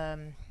very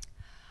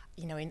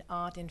you know, in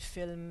art and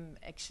film,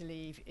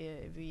 actually,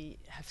 we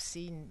have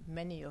seen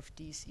many of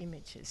these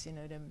images. You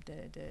know,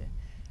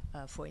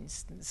 for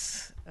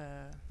instance.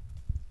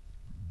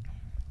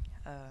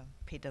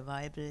 Peter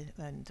Weibel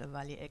and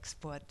Valley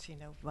Export, you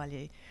know,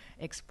 Valley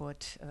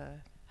Export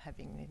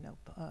having, you know,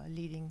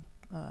 leading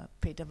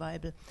Peter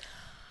Weibel,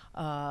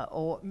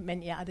 or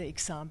many other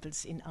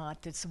examples in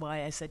art. That's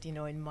why I said, you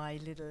know, in my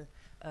little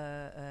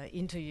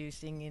interview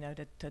thing, you know,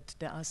 that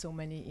there are so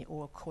many,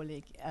 or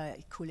colleague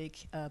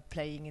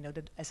playing, you know,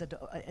 that as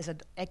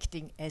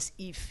acting as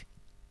if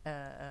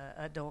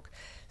a dog.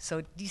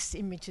 So these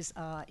images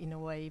are in a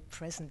way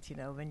present, you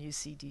know, when you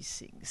see these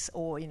things.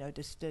 Or, you know,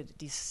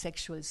 these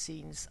sexual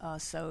scenes are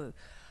so,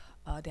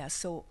 there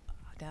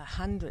are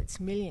hundreds,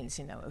 millions,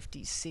 you know, of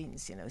these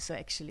scenes, you know. So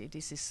actually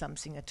this is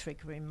something, a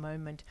triggering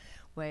moment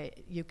where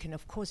you can,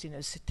 of course,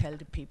 tell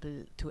the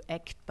people to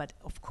act, but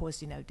of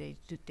course,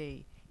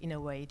 they in a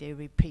way they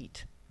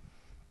repeat.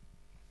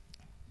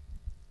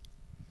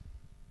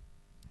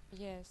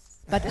 Yes.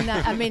 But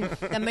I mean,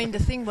 the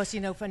thing was,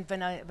 when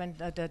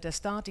the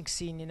starting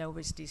scene,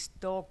 with this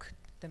dog,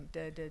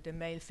 the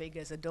male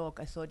figure as a dog,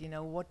 I thought,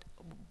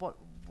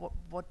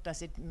 what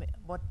does it?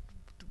 What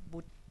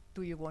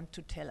do you want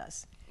to tell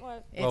us?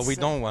 Well, we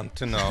don't want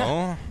to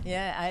know.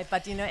 Yeah,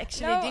 but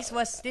actually,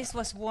 this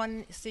was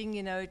one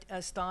thing,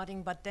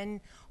 starting. But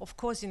then, of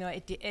course,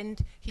 at the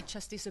end, he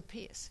just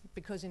disappears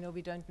because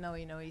we don't know,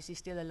 is he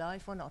still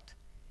alive or not?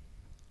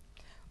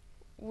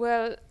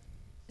 Well,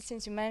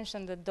 since you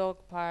mentioned the dog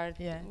part,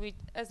 yeah.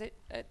 As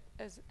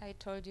I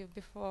told you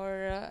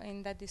before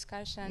in that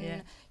discussion,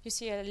 yeah. you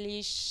see a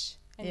leash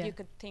and yeah. you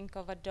could think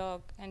of a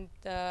dog, and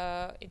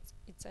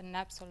it's an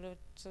absolute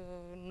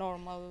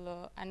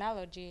normal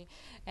analogy,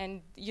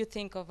 and you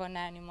think of an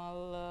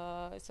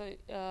animal. So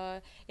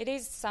it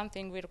is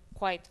something we're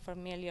quite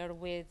familiar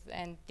with,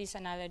 and this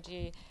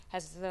analogy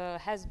has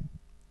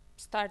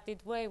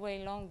started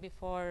way long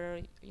before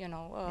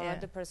yeah.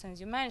 the persons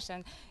you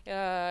mentioned.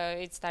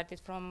 It started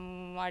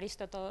from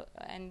Aristotle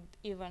and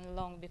even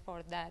long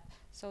before that.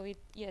 So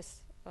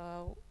yes.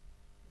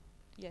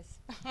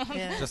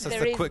 Yeah.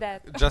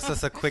 Just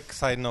as a quick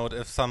side note,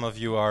 if some of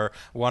you are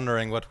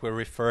wondering what we're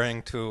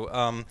referring to,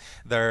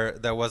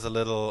 there was a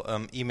little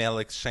email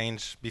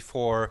exchange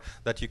before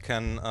that you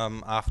can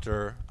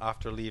after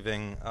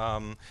leaving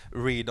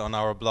read on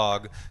our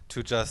blog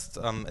to just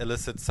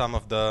elicit some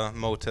of the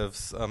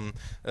motives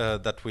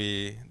that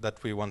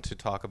we want to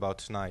talk about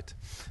tonight.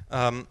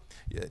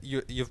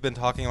 You've been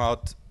talking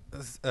about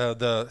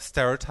the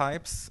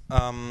stereotypes.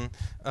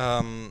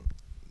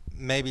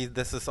 Maybe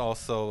this is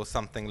also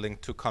something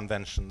linked to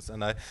conventions,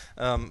 and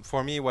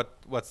for me,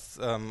 what's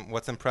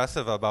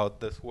impressive about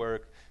this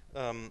work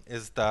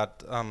is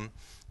that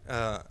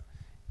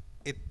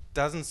it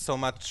doesn't so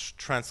much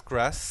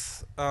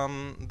transgress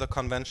the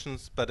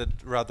conventions, but it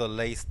rather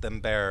lays them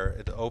bare.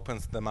 It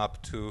opens them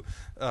up to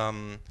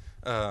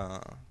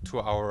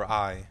our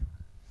eye.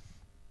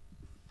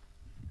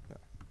 Yeah.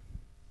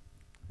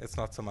 It's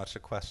not so much a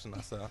question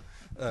as a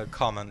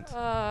comment.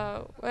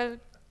 Well,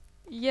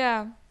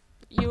 yeah.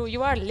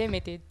 You are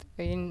limited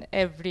in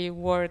every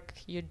work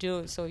you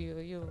do, so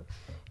you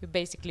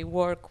basically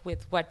work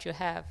with what you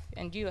have,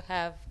 and you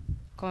have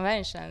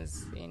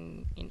conventions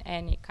in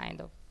any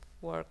kind of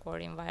work or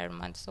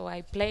environment. So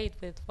I played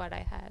with what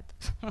I had.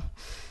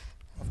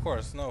 Of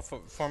course, no.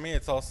 For me,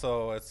 it's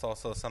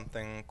also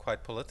something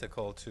quite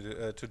political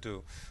to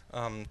do,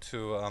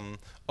 to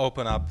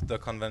open up the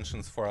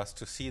conventions for us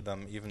to see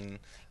them. Even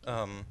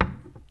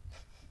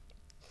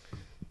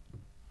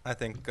I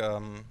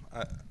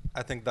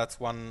think that's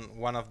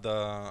one of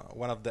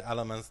the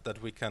elements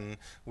that we can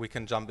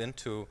jump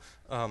into,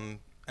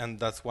 and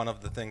that's one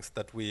of the things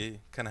that we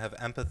can have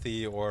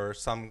empathy or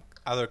some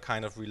other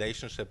kind of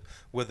relationship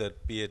with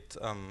it, be it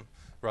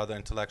rather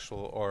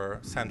intellectual or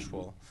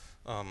sensual,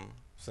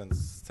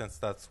 since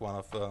that's one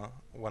of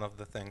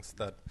the things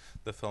that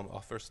the film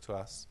offers to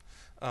us.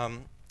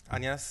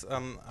 Agnès,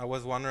 I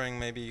was wondering,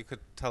 maybe you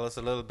could tell us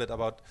a little bit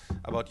about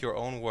your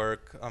own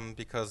work,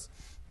 because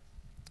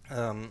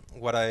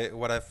what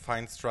I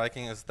find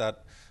striking is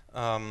that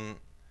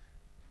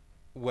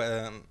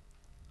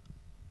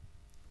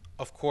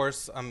of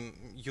course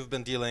you've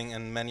been dealing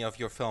in many of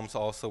your films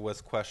also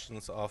with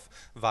questions of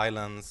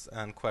violence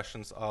and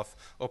questions of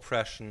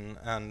oppression,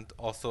 and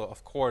also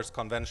of course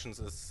conventions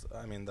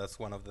that's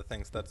one of the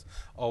things that's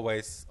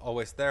always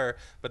there.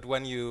 But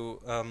when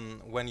you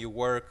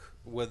work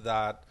with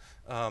that,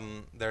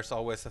 there's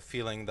always a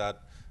feeling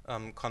that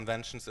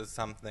conventions is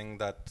something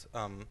that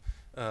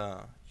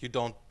you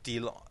don't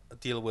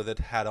deal with it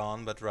head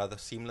on, but rather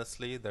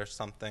seamlessly. There's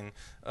something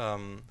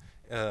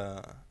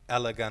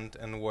elegant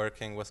in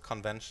working with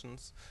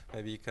conventions.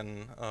 Maybe you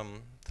can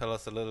tell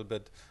us a little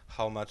bit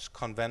how much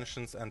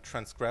conventions and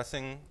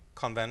transgressing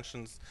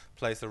conventions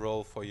plays a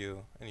role for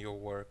you in your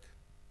work.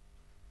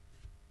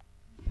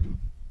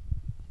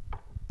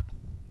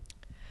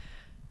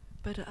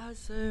 But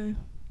as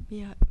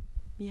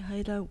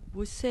Mihaela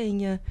was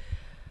saying,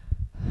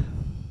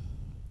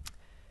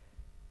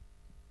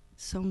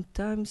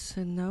 sometimes,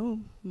 and now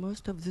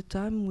most of the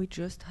time, we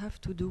just have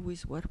to do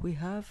with what we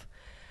have.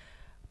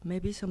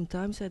 Maybe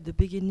sometimes at the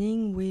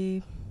beginning,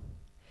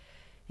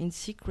 in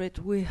secret,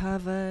 we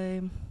have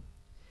a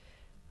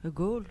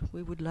goal.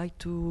 We would like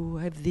to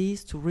have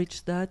this, to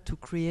reach that, to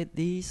create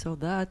this or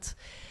that.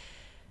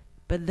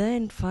 But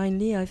then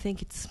finally, I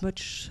think it's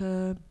much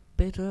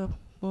better,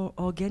 more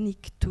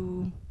organic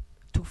to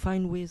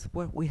find with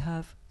what we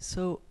have.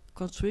 So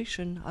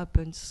construction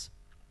happens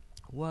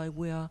while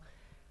we are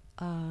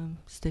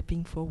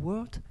stepping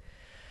forward.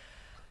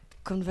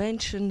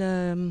 Convention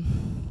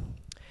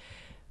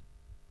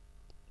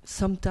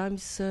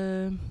sometimes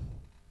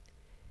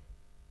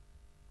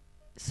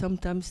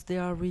they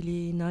are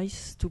really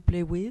nice to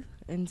play with,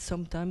 and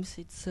sometimes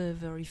it's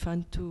very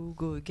fun to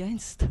go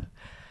against.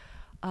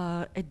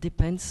 It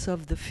depends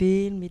of the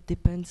film. It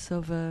depends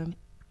of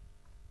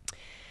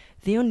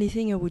The only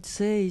thing I would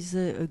say is,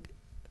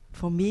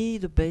 for me,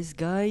 the best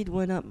guide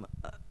when I'm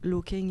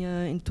looking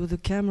into the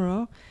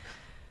camera,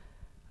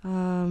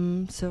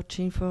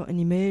 searching for an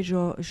image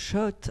or a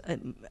shot,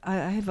 I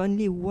have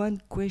only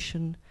one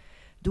question.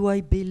 Do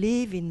I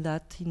believe in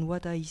that, in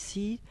what I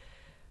see,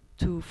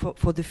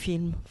 for the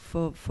film,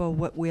 for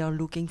what we are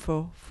looking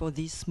for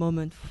this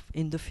moment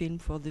in the film,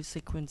 for the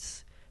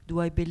sequence?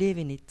 Do I believe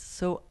in it?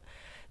 So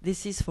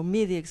this is for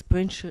me the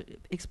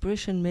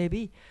expression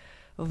maybe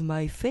of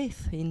my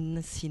faith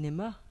in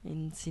cinema,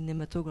 in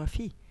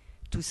cinematography,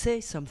 to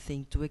say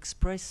something, to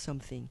express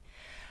something.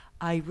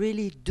 I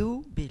really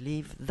do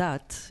believe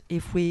that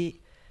if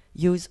we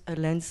use a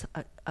lens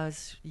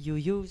as you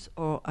use,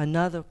 or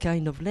another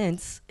kind of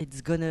lens, it's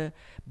gonna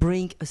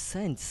bring a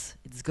sense,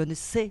 it's gonna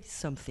say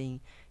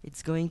something,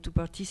 it's going to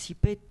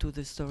participate to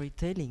the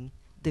storytelling,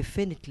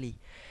 definitely.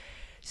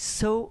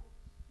 So,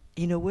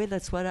 in a way,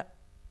 that's what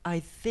I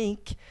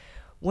think.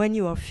 When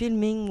you are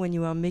filming, when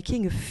you are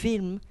making a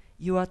film,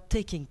 you are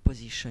taking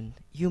position.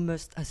 You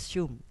must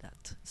assume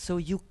that. So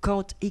you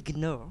can't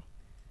ignore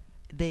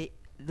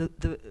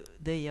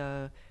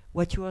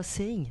what you are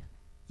saying.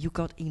 You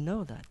can't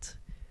ignore that.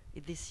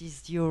 This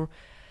is your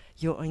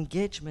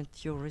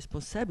engagement, your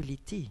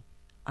responsibility.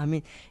 I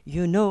mean,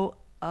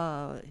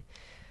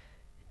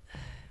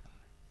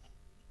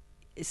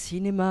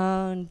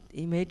 cinema and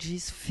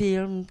images,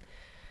 film,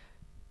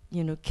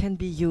 can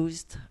be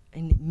used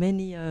in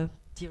many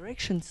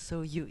directions.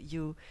 So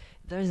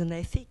there's an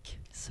ethic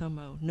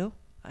somehow. No,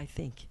 I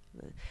think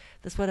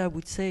that's what I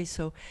would say.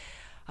 So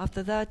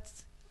after that,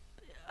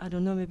 I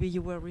don't know. Maybe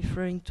you were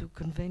referring to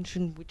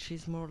convention, which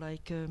is more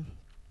like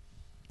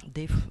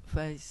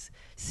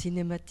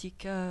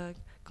cinematic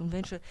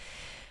convention.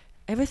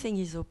 Everything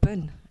is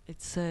open.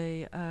 It's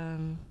the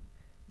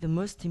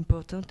most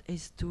important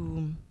is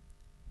to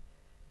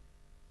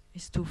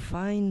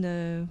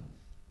find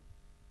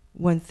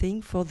one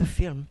thing for the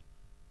film.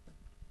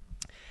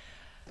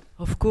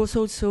 Of course,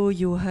 also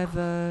you have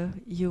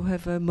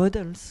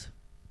models,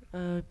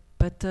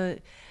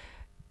 but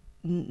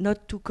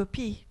not to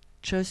copy,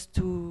 just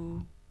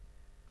to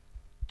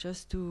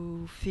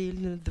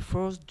feel the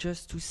force,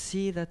 just to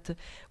see that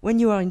when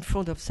you are in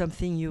front of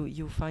something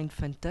you find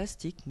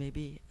fantastic,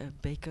 maybe a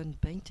Bacon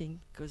painting,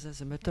 because as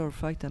a matter of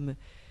fact I'm a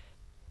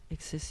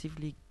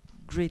excessively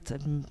great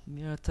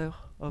admirer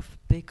of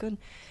Bacon.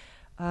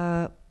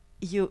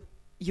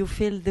 You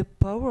feel the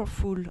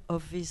powerful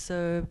of this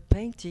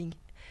painting.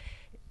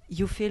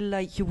 You feel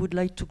like you would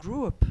like to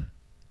grow up,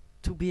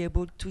 to be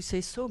able to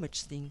say so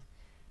much thing,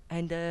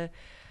 and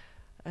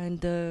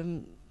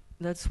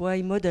that's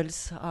why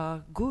models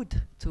are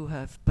good to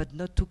have, but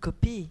not to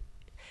copy.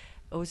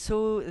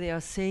 Also, they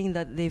are saying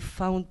that they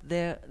found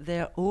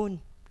their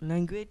own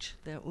language,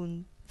 their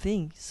own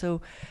thing.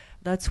 So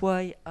that's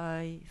why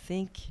I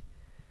think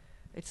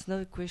it's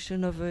not a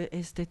question of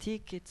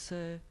aesthetic, it's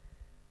a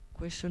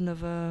question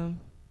of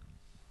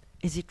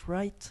is it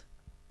right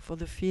for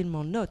the film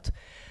or not?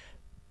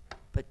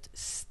 But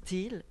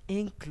still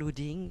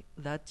including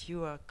that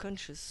you are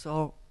conscious,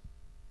 or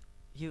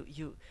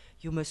you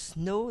must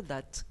know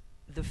that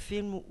the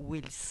film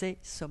will say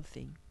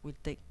something, will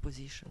take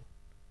position.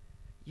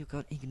 You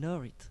can't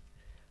ignore it.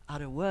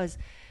 Otherwise,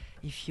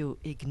 if you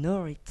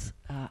ignore it,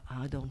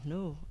 I don't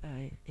know,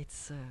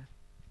 it's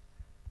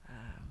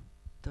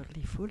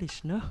totally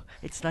foolish, no?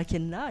 It's like a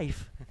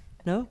knife,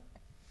 no?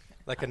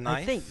 Like a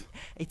knife? I think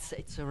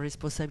it's a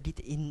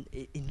responsibility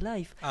in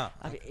life. I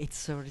mean,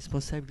 it's a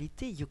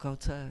responsibility. You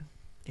can't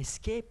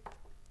escape.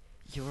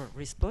 You're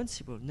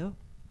responsible, no?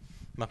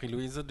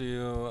 Marie-Luise, do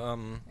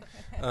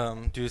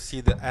you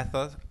see the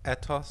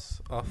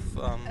ethos of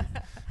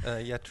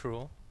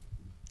Yetro?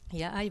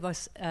 Yeah, I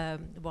was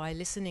while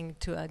listening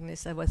to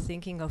Agnès, I was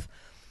thinking of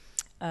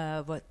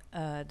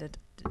that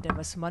there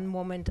was one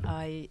moment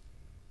I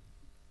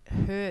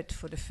heard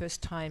for the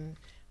first time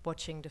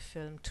watching the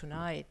film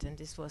tonight, and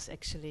this was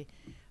actually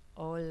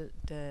all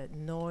the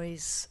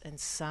noise and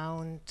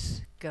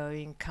sound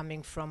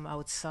coming from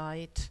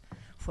outside.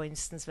 For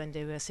instance, when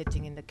they were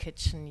sitting in the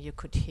kitchen, you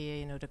could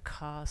hear, the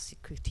cars, you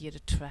could hear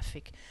the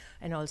traffic,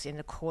 and also in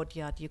the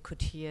courtyard, you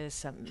could hear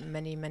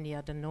many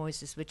other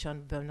noises which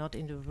were not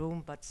in the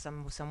room, but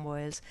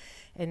somewhere else.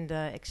 And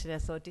actually, I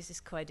thought this is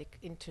quite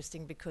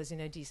interesting because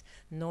these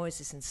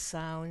noises and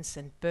sounds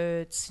and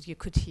birds, you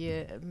could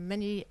hear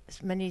many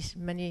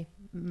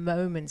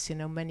moments,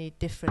 many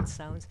different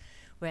sounds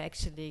were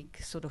actually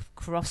sort of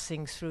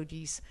crossing through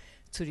these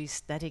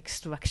static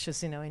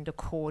structures, in the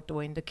court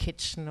or in the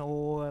kitchen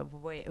or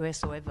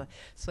wheresoever.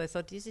 So I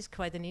thought this is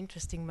quite an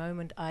interesting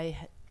moment. I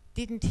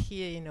didn't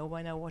hear,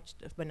 when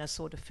I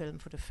saw the film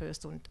for the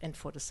first and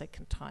for the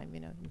second time,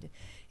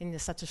 in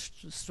such a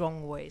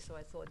strong way. So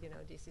I thought,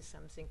 this is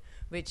something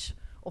which,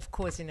 of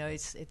course,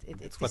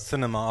 it's what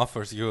cinema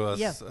offers you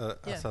as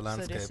a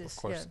landscape, so of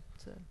course.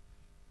 Yeah,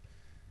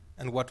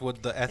 and what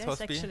would the ethos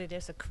be? Actually,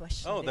 there's a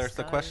question. Oh, there's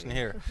a question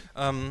here.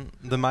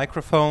 The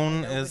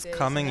microphone is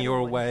coming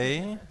your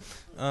way.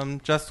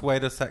 Just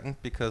wait a second,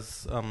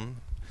 because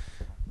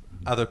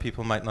other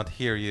people might not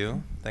hear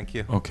you. Thank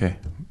you. Okay.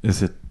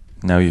 Is it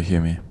Now you hear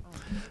me.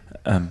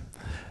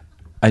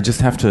 I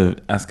just have to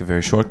ask a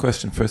very short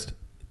question first.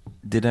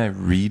 Did I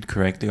read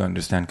correctly or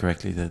understand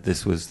correctly that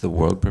this was the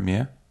world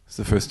premiere? It's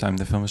the first time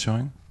the film is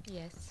showing?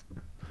 Yes.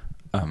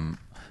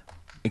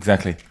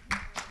 Exactly.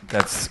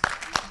 That's...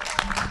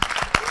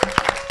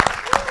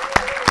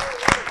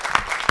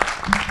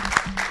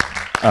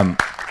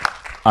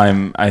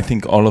 I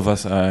think all of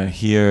us are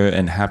here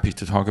and happy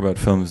to talk about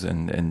films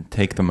and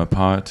take them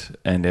apart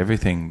and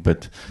everything,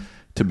 but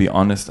to be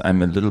honest,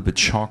 I'm a little bit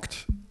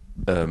shocked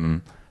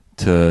to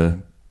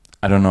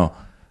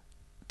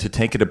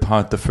take it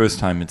apart the first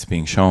time it's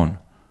being shown,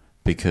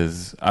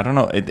 because I don't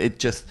know, it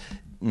just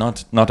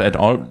not at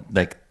all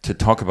like to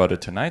talk about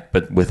it tonight,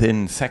 but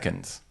within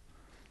seconds.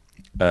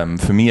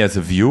 For me as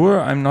a viewer,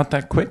 I'm not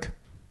that quick.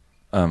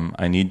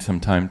 I need some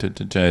time to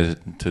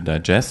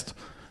digest.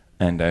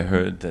 And I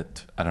heard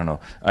that, I don't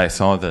know, I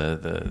saw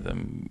the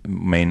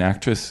main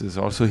actress is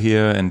also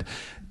here, and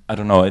I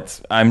don't know,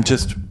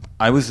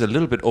 I was a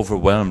little bit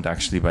overwhelmed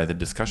actually by the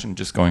discussion,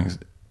 just going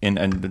in,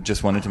 and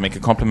just wanted to make a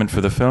compliment for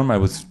the film. I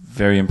was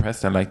very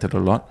impressed, I liked it a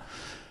lot,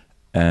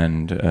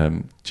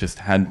 and just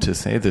had to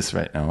say this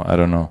right now, I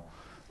don't know.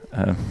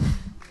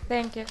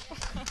 Thank you.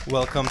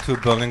 Welcome to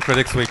Berlin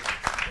Critics Week.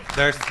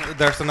 There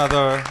was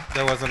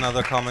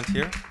another comment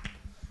here.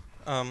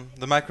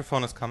 The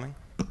microphone is coming.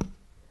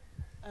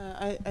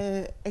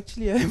 I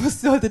actually I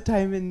was all the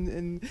time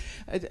and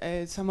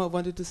I somehow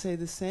wanted to say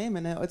the same,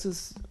 and I also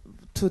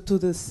to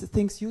the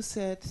things you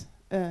said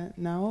right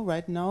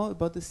now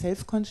about the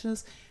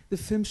self-conscious. The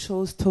film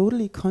shows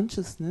totally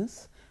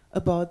consciousness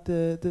about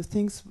the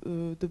things,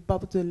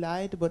 about the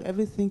light, about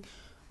everything,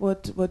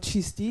 what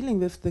she's dealing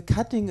with. The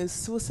cutting is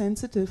so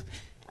sensitive.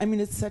 I mean,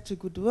 it's such a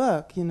good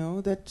work,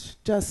 that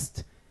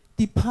just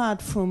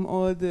depart from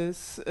all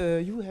this,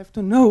 you have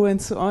to know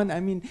and so on. I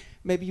mean,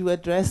 maybe you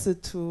address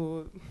it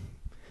to,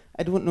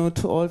 I don't know,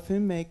 to all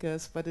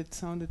filmmakers, but it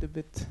sounded a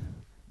bit,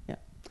 yeah.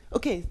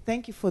 Okay,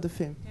 thank you for the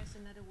film. There's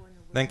another one.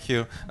 Thank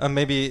you.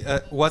 Maybe,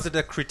 was it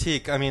a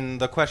critique? I mean,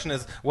 the question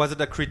is, was it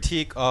a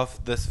critique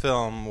of this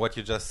film, what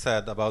you just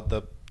said about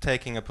the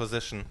taking a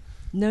position?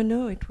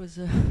 No, it was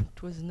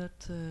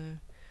not,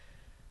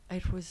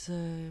 it was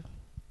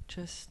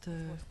just...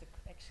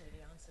 actually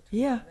the answer to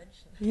yeah, the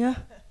convention. yeah.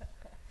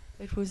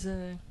 It was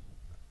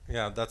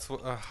yeah, that's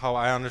how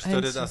I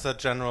understood it, as a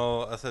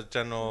general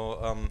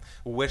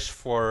wish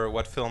for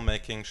what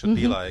filmmaking should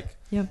be like.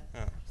 Yeah.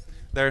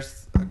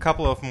 There's a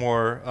couple of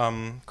more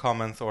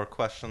comments or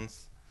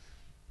questions.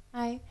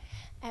 Hi,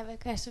 I have a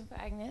question for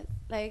Agnès.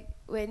 Like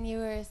when you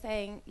were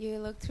saying you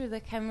look through the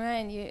camera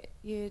and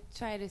you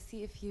try to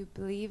see if you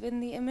believe in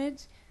the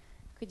image,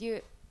 could you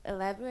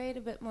elaborate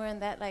a bit more on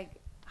that? Like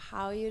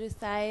how you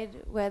decide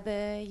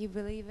whether you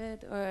believe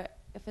it or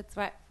if it's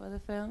right for the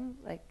film?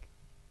 Like.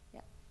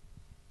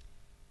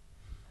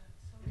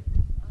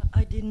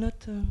 I did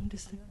not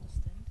understand.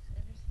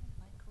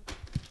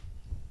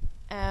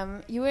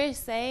 You were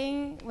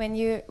saying when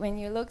you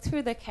look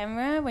through the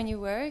camera when you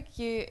work,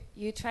 you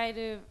try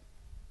to,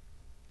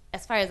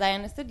 as far as I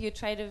understood, you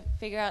try to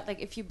figure out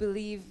like if you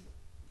believe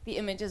the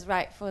image is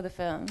right for the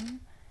film.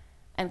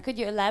 And could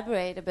you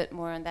elaborate a bit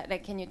more on that?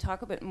 Like, can you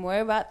talk a bit more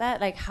about that?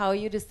 Like how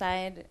you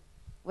decide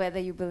whether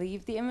you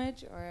believe the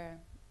image or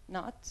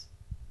not?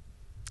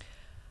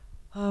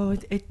 Oh,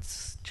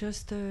 it's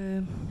just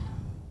a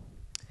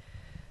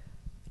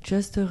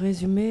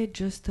resume,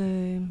 just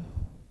to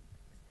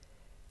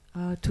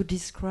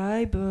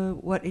describe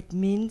what it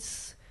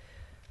means,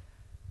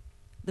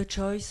 the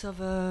choice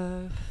of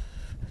a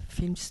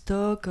film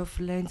stock, of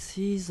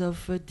lenses,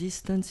 of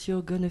distance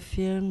you're going to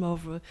film,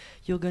 of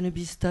you're going to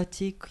be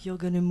static, you're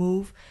going to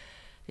move.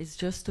 It's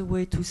just a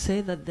way to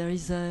say that there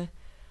is a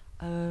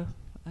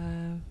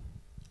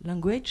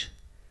language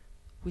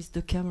with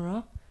the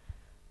camera,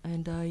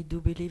 and I do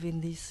believe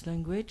in this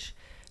language,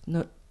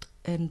 not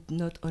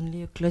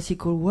only a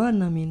classical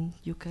one. I mean,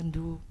 you can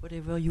do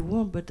whatever you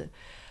want, but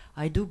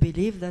I do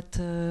believe that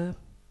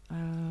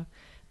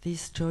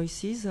these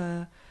choices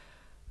are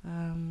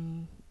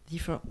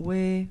different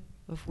way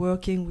of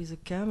working with a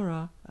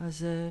camera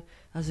as a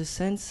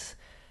sense,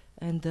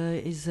 and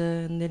is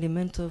an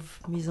element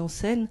of mise en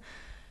scène,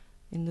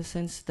 in the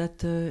sense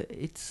that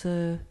it's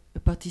a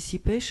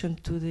participation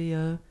to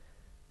the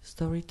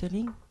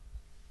storytelling.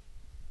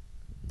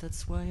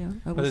 That's why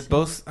I but was.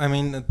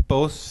 it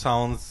both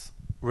sounds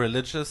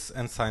religious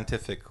and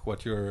scientific.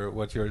 What you're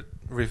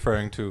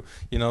referring to,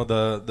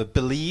 the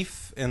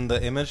belief in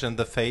the image and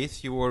the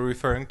faith you were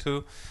referring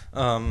to,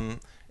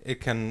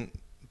 it can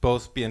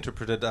both be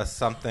interpreted as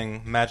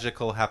something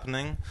magical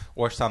happening,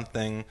 or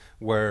something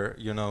where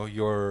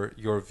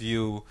your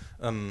view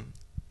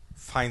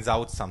finds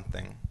out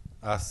something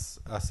as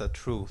a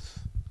truth.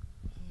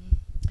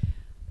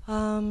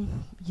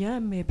 Yeah,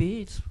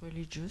 maybe it's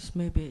religious,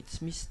 maybe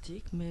it's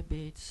mystic,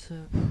 maybe it's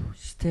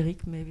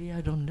hysteric, maybe, I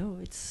don't know.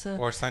 It's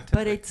or scientific.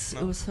 but it's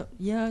also,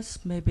 yes,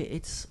 maybe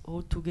it's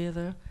all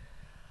together.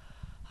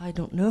 I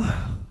don't know.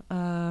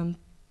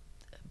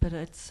 But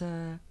it's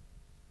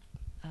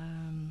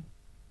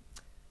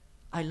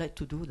I like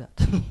to do that.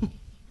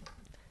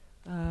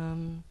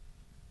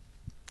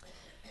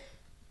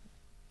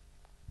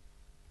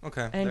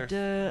 Okay. And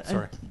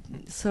sorry.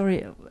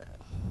 sorry,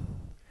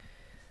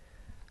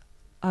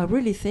 I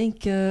really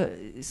think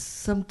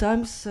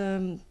sometimes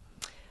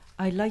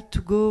I like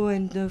to go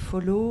and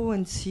follow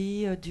and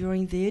see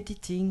during the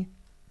editing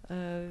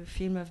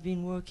film I've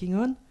been working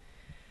on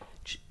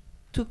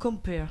to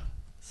compare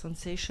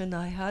sensation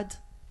I had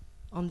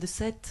on the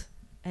set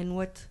and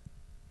what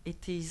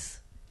it is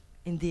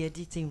in the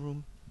editing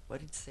room,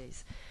 what it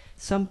says.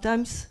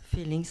 Sometimes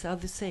feelings are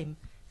the same,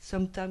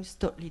 sometimes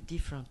totally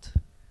different,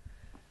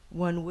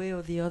 one way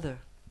or the other,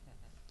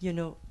 you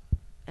know.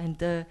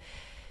 And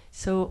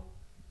so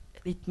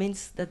it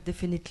means that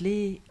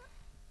definitely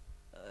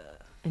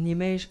an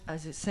image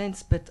has a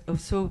sense, but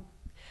also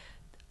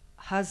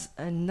has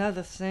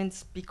another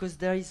sense because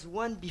there is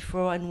one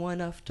before and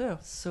one after,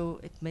 so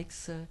it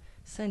makes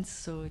sense.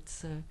 So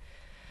it's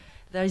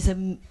there is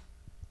a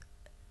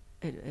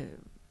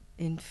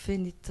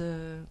infinite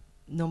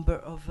number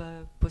of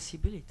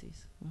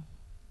possibilities.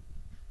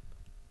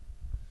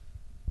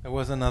 There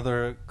was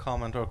another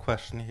comment or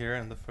question here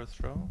in the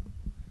first row.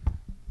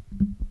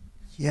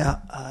 Yeah,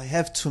 I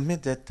have to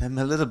admit that I'm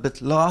a little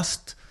bit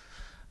lost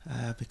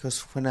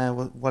because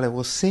while I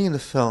was seeing the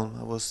film,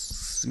 it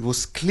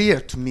was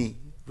clear to me,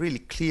 really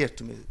clear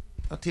to me,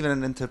 not even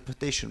an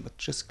interpretation, but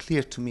just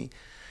clear to me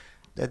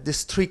that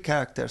these three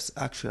characters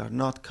actually are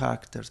not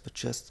characters, but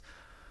just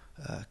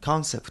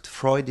concept,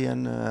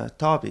 Freudian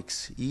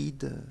topics,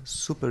 id,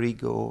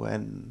 superego,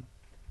 and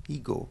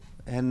ego.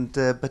 And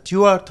but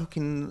you are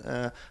talking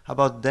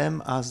about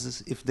them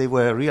as if they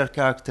were real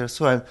characters.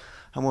 So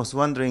I was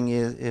wondering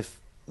if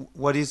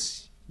what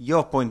is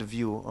your point of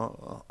view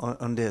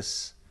on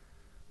this?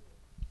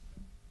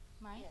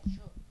 Mine? Yeah,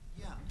 sure.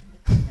 Yeah.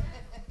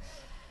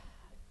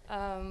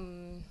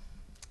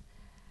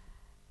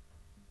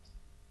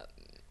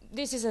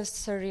 This is a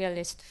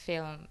surrealist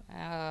film,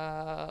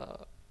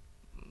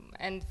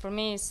 and for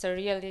me,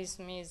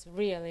 surrealism is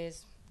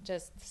realism,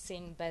 just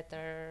seen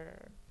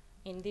better.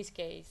 In this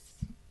case,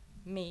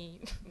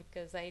 me,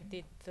 because I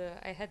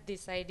had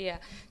this idea.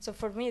 So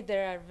for me,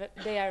 they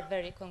are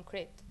very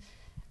concrete.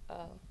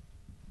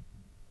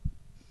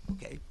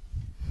 Okay,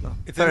 well,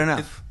 fair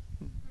enough.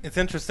 It's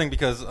interesting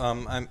because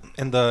I'm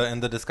in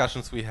the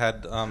discussions we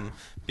had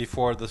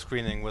before the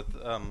screening with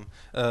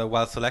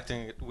while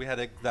selecting it, we had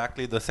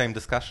exactly the same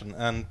discussion,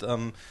 and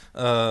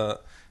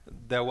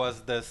there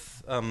was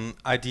this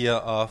idea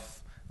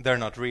of they're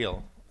not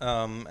real.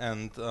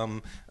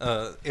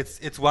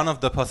 It's one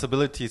of the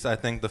possibilities I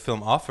think the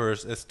film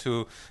offers is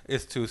to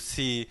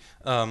see,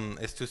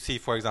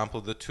 for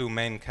example, the two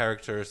main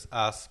characters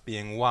as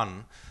being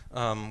one.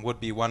 Would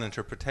be one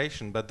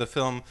interpretation, but the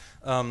film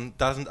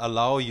doesn't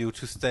allow you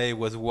to stay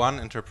with one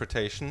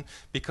interpretation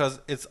because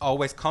it's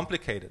always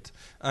complicated.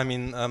 I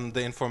mean,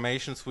 the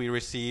informations we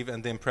receive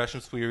and the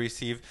impressions we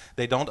receive,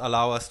 they don't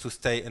allow us to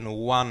stay in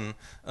one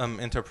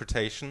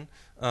interpretation,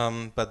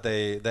 but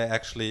they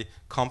actually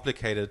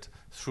complicate it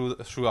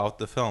throughout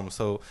the film.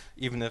 So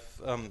even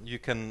if you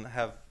can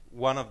have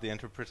one of the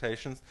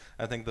interpretations,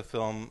 I think the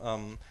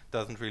film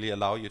doesn't really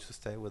allow you to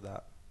stay with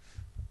that.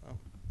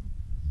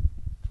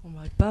 For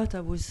my part,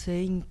 I was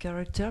saying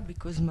character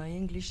because my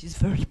English is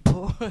very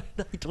poor. I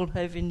don't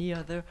have any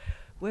other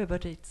way,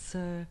 but it's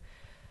I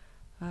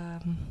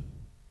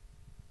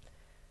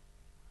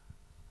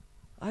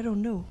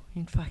don't know,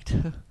 in fact.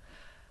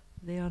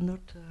 They are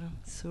not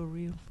so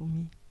real for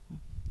me.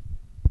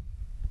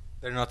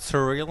 They're not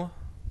surreal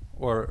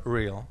or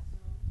real?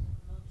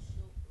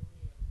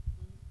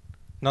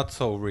 Not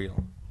so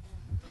real.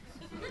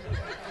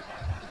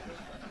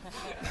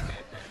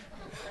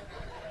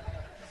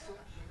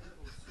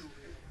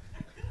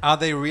 Are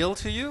they real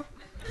to you?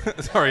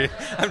 Sorry,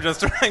 I'm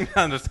just trying to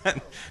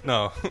understand.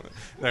 No,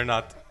 they're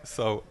not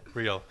so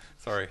real.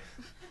 Sorry.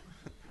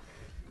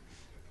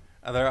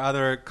 Are there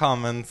other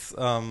comments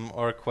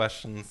or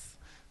questions?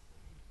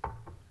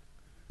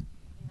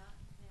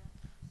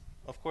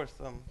 Of course.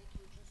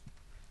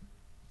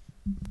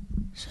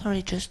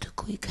 Sorry, just a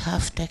quick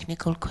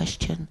half-technical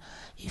question.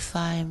 If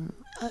I'm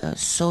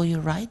saw you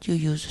right, you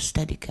use a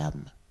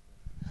Steadicam.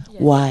 Yes.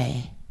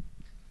 Why?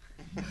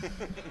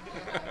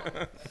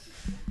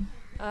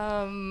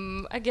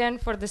 Again,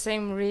 for the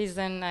same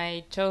reason,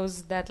 I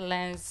chose that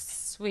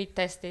lens. We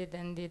tested,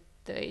 and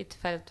it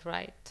felt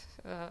right.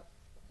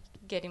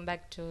 Getting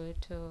back to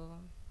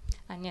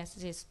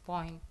Agnès'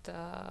 point,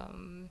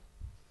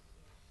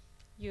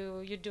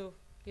 you do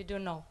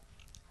know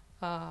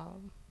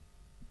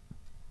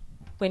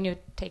when you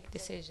take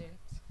decisions.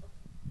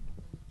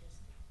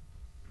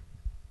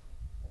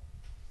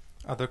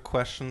 Other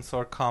questions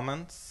or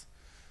comments?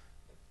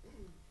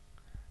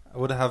 I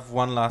would have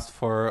one last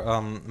for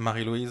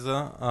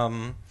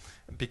Marie-Luise,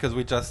 because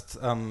we just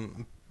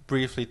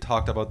briefly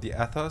talked about the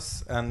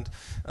ethos, and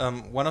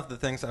one of the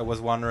things I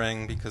was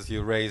wondering, because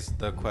you raised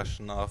the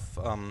question of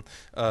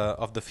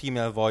the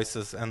female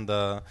voices and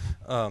the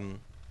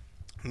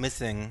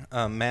missing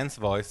men's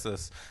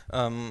voices,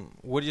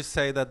 would you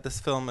say that this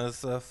film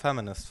is a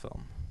feminist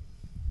film?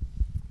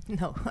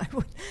 No, I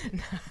would.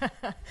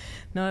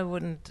 No, I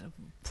wouldn't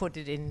put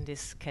it in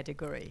this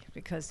category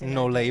because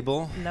No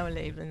label. No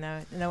label.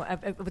 No.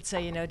 I would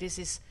say this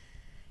is.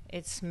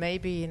 It's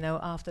maybe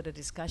after the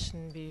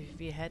discussion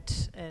we had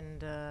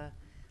and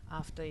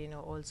after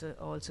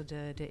also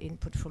the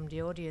input from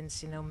the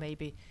audience.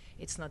 Maybe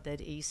it's not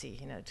that easy.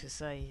 To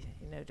say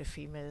the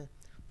female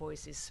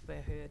voices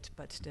were heard,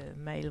 but the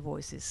male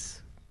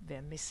voices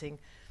were missing.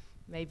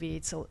 Maybe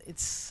it's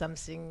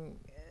something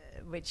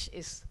which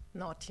is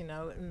not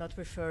not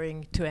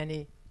referring to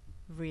any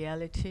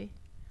reality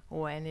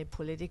or any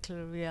political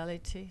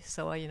reality.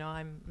 So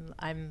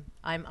I'm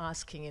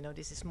asking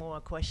this is more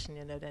a question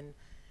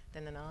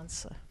than an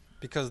answer.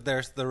 Because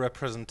there's the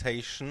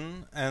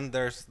representation and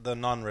there's the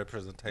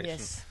non-representation.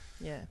 Yes.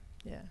 Yeah.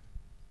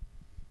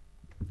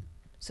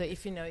 So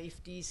if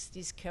if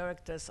these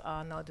characters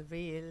are not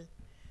real,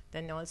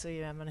 then also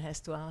one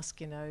has to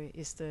ask,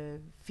 is the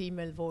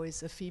female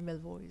voice a female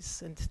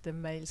voice and the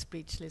male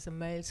speechless a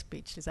male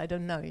speechless? I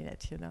don't know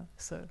yet,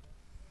 So,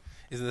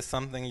 is this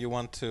something you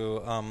want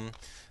to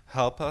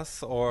help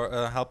us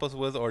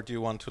with, or do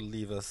you want to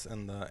leave us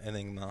in the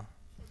enigma?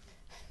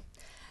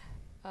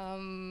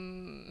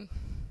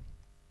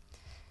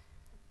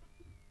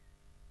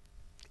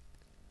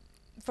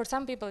 For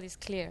some people, it's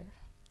clear,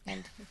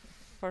 and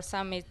for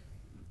some,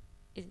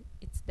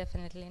 it's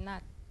definitely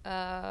not.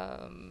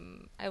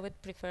 I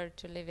would prefer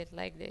to leave it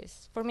like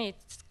this. For me,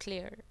 it's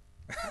clear.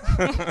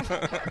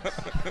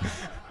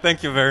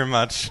 Thank you very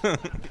much.